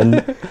of 10.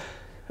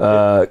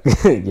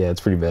 Yeah,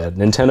 it's pretty bad.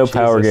 Nintendo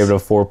Power gave it a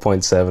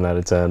 4.7 out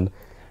of 10.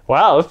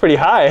 Wow, that's pretty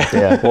high.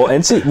 Yeah, well,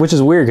 which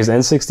is weird because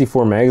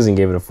N64 Magazine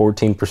gave it a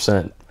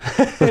 14%.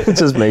 It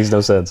just makes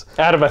no sense.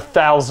 Out of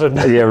 1,000.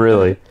 Yeah,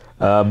 really.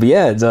 But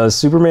yeah, it's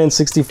Superman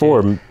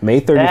 64,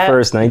 May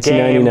 31st,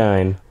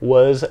 1999.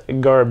 Was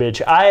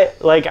garbage.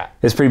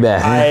 It's pretty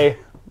bad.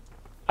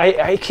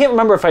 I can't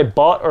remember if I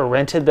bought or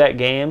rented that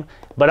game,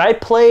 but I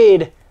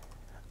played.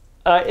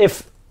 I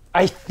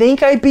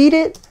think I beat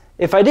it.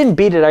 If I didn't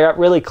beat it, I got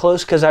really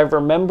close because I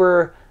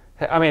remember.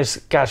 I mean,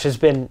 it's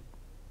been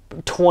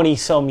 20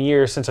 some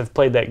years since I've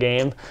played that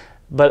game,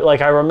 but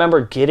like I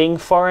remember getting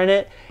far in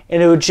it,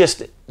 and it would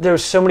just.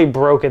 There's so many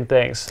broken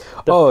things.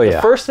 The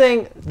first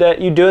thing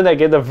that you do in that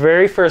game, the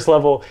very first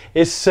level,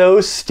 is so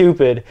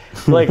stupid.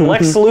 Like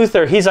Lex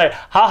Luthor, he's like,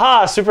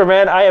 haha,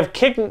 Superman, I have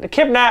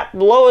kidnapped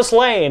Lois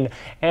Lane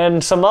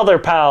and some other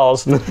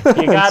pals. You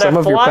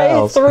gotta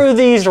fly through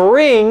these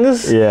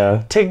rings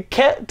to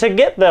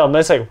get them.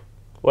 It's like,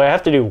 well, I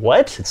have to do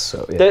what? It's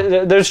so,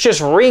 there's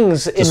just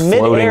rings in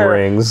midair,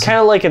 kind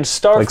of like in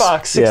Star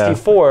Fox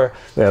 64.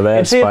 Yeah,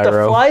 and so you have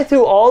to fly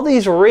through all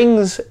these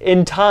rings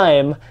in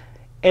time.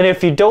 And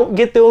if you don't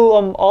get through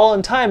them all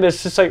in time,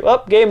 it's just like,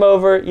 oh, game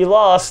over, you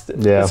lost.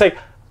 Yeah. It's like,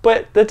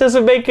 but that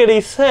doesn't make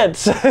any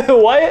sense.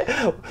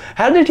 Why?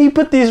 How did he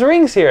put these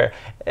rings here?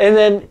 And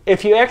then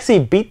if you actually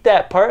beat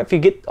that part, if you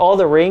get all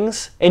the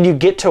rings and you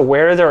get to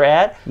where they're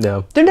at,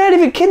 they're not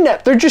even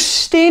kidnapped. They're just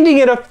standing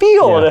in a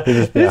field.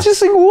 It's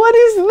just like, what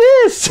is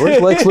this?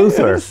 Where's Lex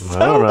Luthor?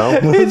 I don't know.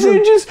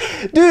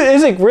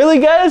 It's like, really,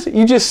 guys?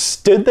 You just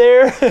stood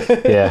there?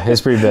 Yeah,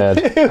 it's pretty bad.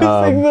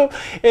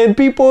 And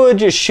people would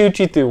just shoot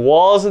you through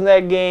walls in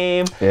that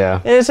game. Yeah.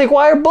 And it's like,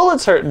 why are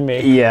bullets hurting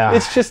me? Yeah.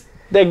 It's just,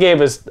 that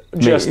game is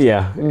just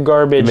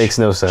garbage. It makes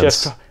no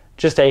sense.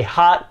 Just a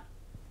hot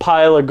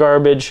pile of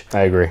garbage.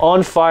 I agree.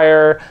 On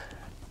fire,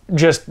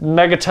 just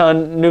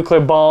megaton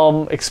nuclear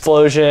bomb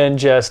explosion,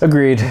 just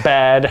agreed.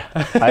 Bad.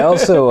 I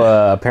also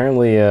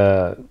apparently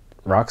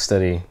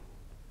Rocksteady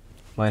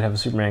might have a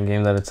Superman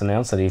game that it's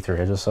announced at E3.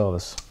 I just saw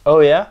this.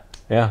 Oh yeah?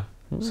 Yeah.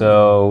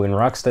 So in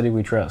Rocksteady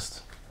we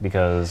trust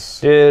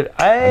because dude,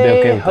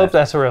 I hope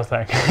that's a real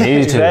thing.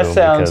 Me too. That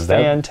sounds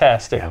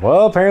fantastic. Yeah,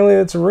 well, apparently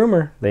it's a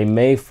rumor. They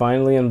may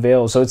finally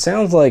unveil. So it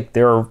sounds like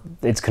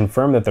it's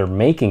confirmed that they're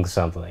making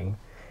something.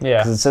 Yeah.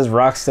 Because it says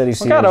Rocksteady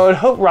Studios. God, I would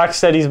hope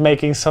Rocksteady's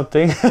making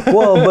something.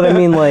 Well, but I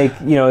mean, like,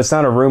 you know, it's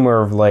not a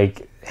rumor of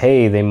like,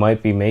 hey, they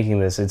might be making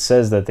this. It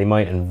says that they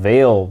might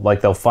unveil, like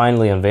they'll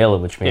finally unveil it,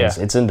 which means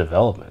it's in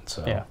development.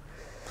 So yeah.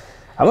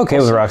 I'm okay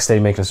with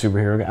Rocksteady making a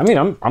superhero game. I mean,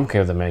 I'm okay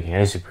with them making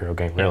any superhero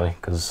game, really,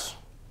 because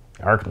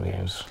Arkham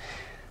games.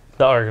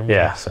 The Arkham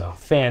games. So.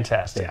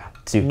 Fantastic. Yeah.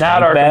 Dude,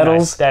 not Arkham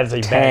battles. That is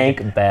a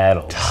tank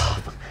battles.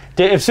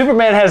 Dude, if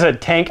Superman has a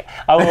tank,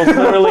 I will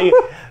literally...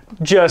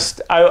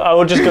 I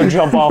will just go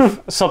jump off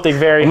something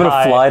very high. I'm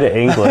going to fly to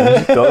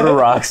England, go to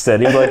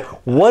Rocksteady, and be like,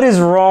 what is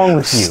wrong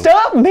with you?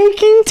 Stop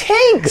making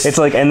tanks! It's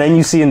like, and then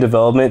you see in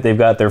development, they've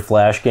got their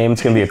Flash game.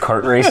 It's going to be a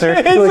kart racer.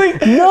 It's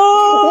like, no!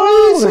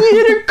 Why is he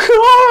in a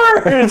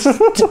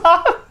car?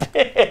 Stop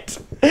it!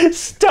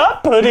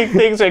 Stop putting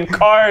things in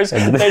cars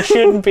that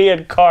shouldn't be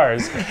in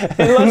cars.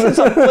 Unless it's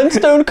a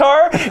Flintstone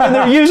car and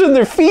they're using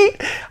their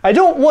feet. I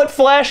don't want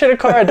Flash in a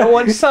car. I don't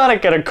want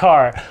Sonic in a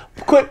car.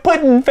 Quit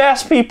putting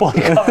fast people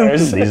in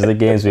cars. These are the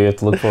games we have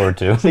to look forward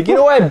to. It's like, you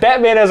know why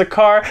Batman has a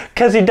car?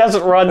 Because he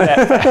doesn't run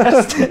that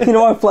fast. You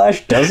know why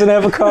Flash doesn't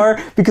have a car?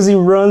 Because he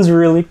runs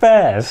really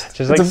fast.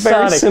 Just like a very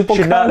Sonic simple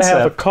should concept. Not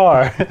have a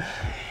car.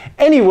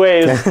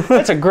 Anyways,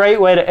 that's a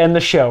great way to end the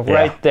show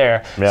right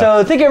there. Yeah.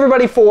 So thank you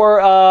everybody for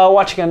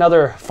watching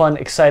another fun,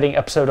 exciting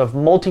episode of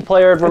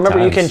Multiplayer.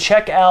 Remember, you can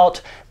check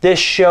out this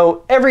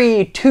show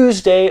every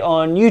Tuesday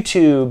on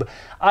YouTube,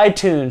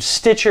 iTunes,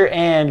 Stitcher,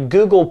 and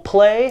Google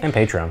Play. And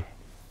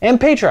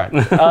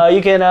Patreon.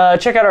 You can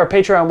check out our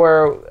Patreon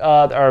where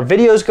our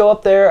videos go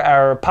up there,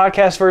 our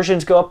podcast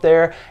versions go up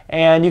there,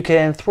 and you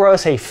can throw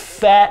us a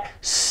fat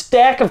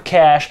stack of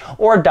cash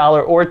or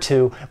 $1 or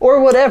 $2 or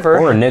whatever.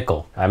 Or a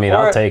nickel. I mean,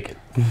 I'll take it.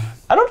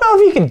 I don't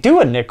know if you can do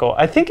a nickel.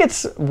 I think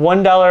it's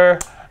 $1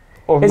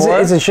 or more.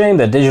 It's a shame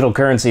that digital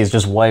currency is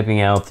just wiping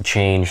out the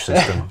change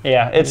system.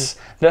 Yeah,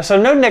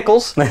 so no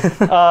nickels.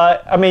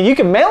 I mean, you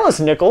can mail us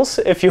nickels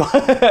if you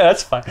want.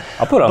 That's fine.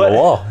 I'll put it on the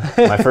wall.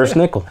 My first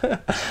nickel.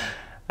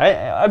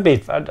 I'd be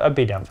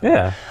down for that.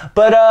 Yeah.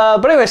 But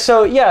anyway,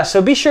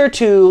 so be sure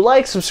to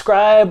like,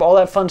 subscribe, all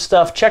that fun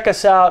stuff. Check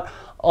us out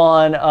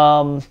on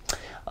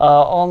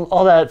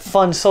all that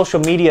fun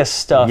social media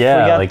stuff.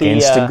 Yeah, we got like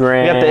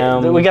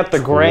Instagram. We got the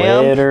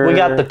gram. Twitter. We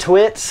got the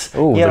twits.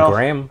 Ooh, the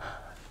gram.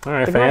 All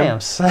right, the fam.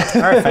 grams. All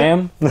right,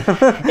 fam.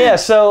 Yeah,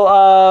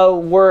 so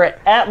we're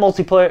at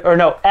multiplayer, or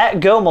no, at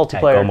Go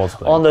Multiplayer,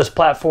 on those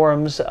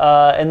platforms.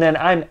 And then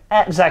I'm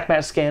at Zach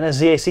Matzganis,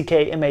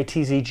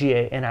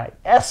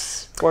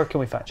 ZACKMATZGANIS. Where can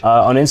we find you?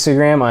 On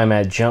Instagram, I'm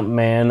at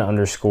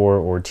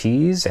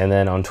Jumpman_Ortiz. And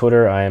then on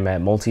Twitter, I am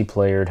at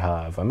Multiplayered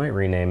Hive. I might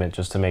rename it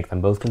just to make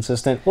them both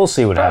consistent. We'll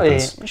see what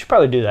happens. You should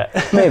probably do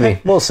that. Maybe.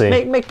 We'll see.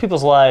 Make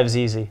people's lives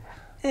easy.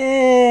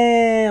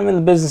 I'm in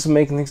the business of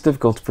making things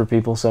difficult for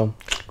people, so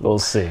we'll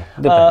see.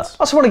 Depends. I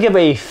also want to give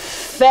a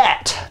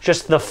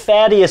just the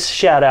fattiest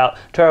shout out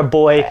to our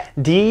boy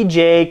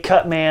DJ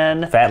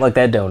CUTMAN. Fat like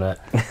that donut.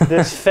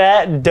 This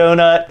fat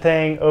donut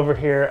thing over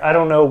here. I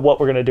don't know what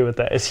we're going to do with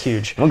that. It's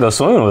huge. We'll go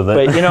swimming with it.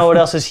 But you know what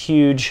else is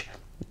huge?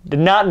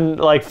 Not in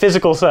like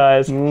physical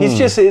size.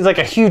 He's like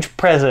a huge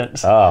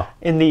presence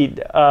in the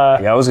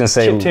I was gonna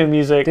say chiptune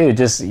music. Dude,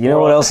 just you know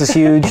what else is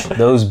huge?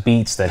 Those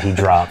beats that he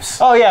drops.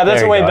 Oh yeah,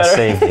 that's way better. I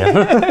saved you.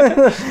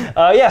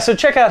 Yeah, so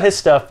check out his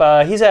stuff.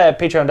 He's at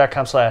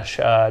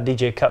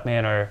patreon.com/DJ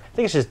CUTMAN, or I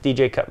think it's just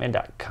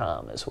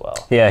djcutman.com as well.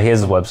 Yeah, he has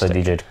his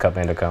website,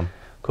 djcutman.com.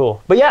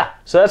 Cool. But yeah,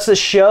 so that's the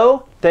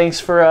show. Thanks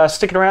for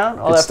sticking around,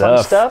 all that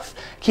fun stuff.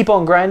 Keep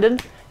on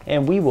grinding,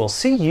 and we will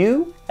see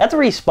you at the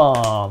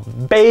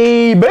respawn,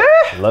 baby!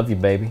 Love you,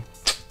 baby.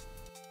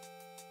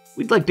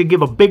 We'd like to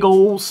give a big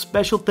ol'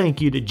 special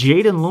thank you to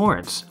Jaden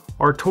Lawrence,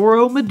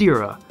 Arturo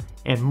Madeira,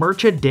 and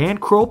Murcha Dan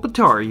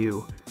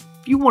Krolpataru.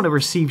 If you want to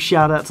receive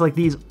shoutouts like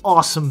these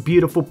awesome,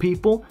 beautiful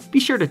people, be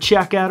sure to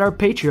check out our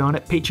Patreon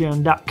at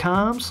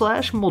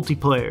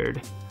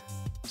patreon.com/multiplayered.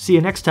 See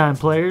you next time,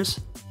 players.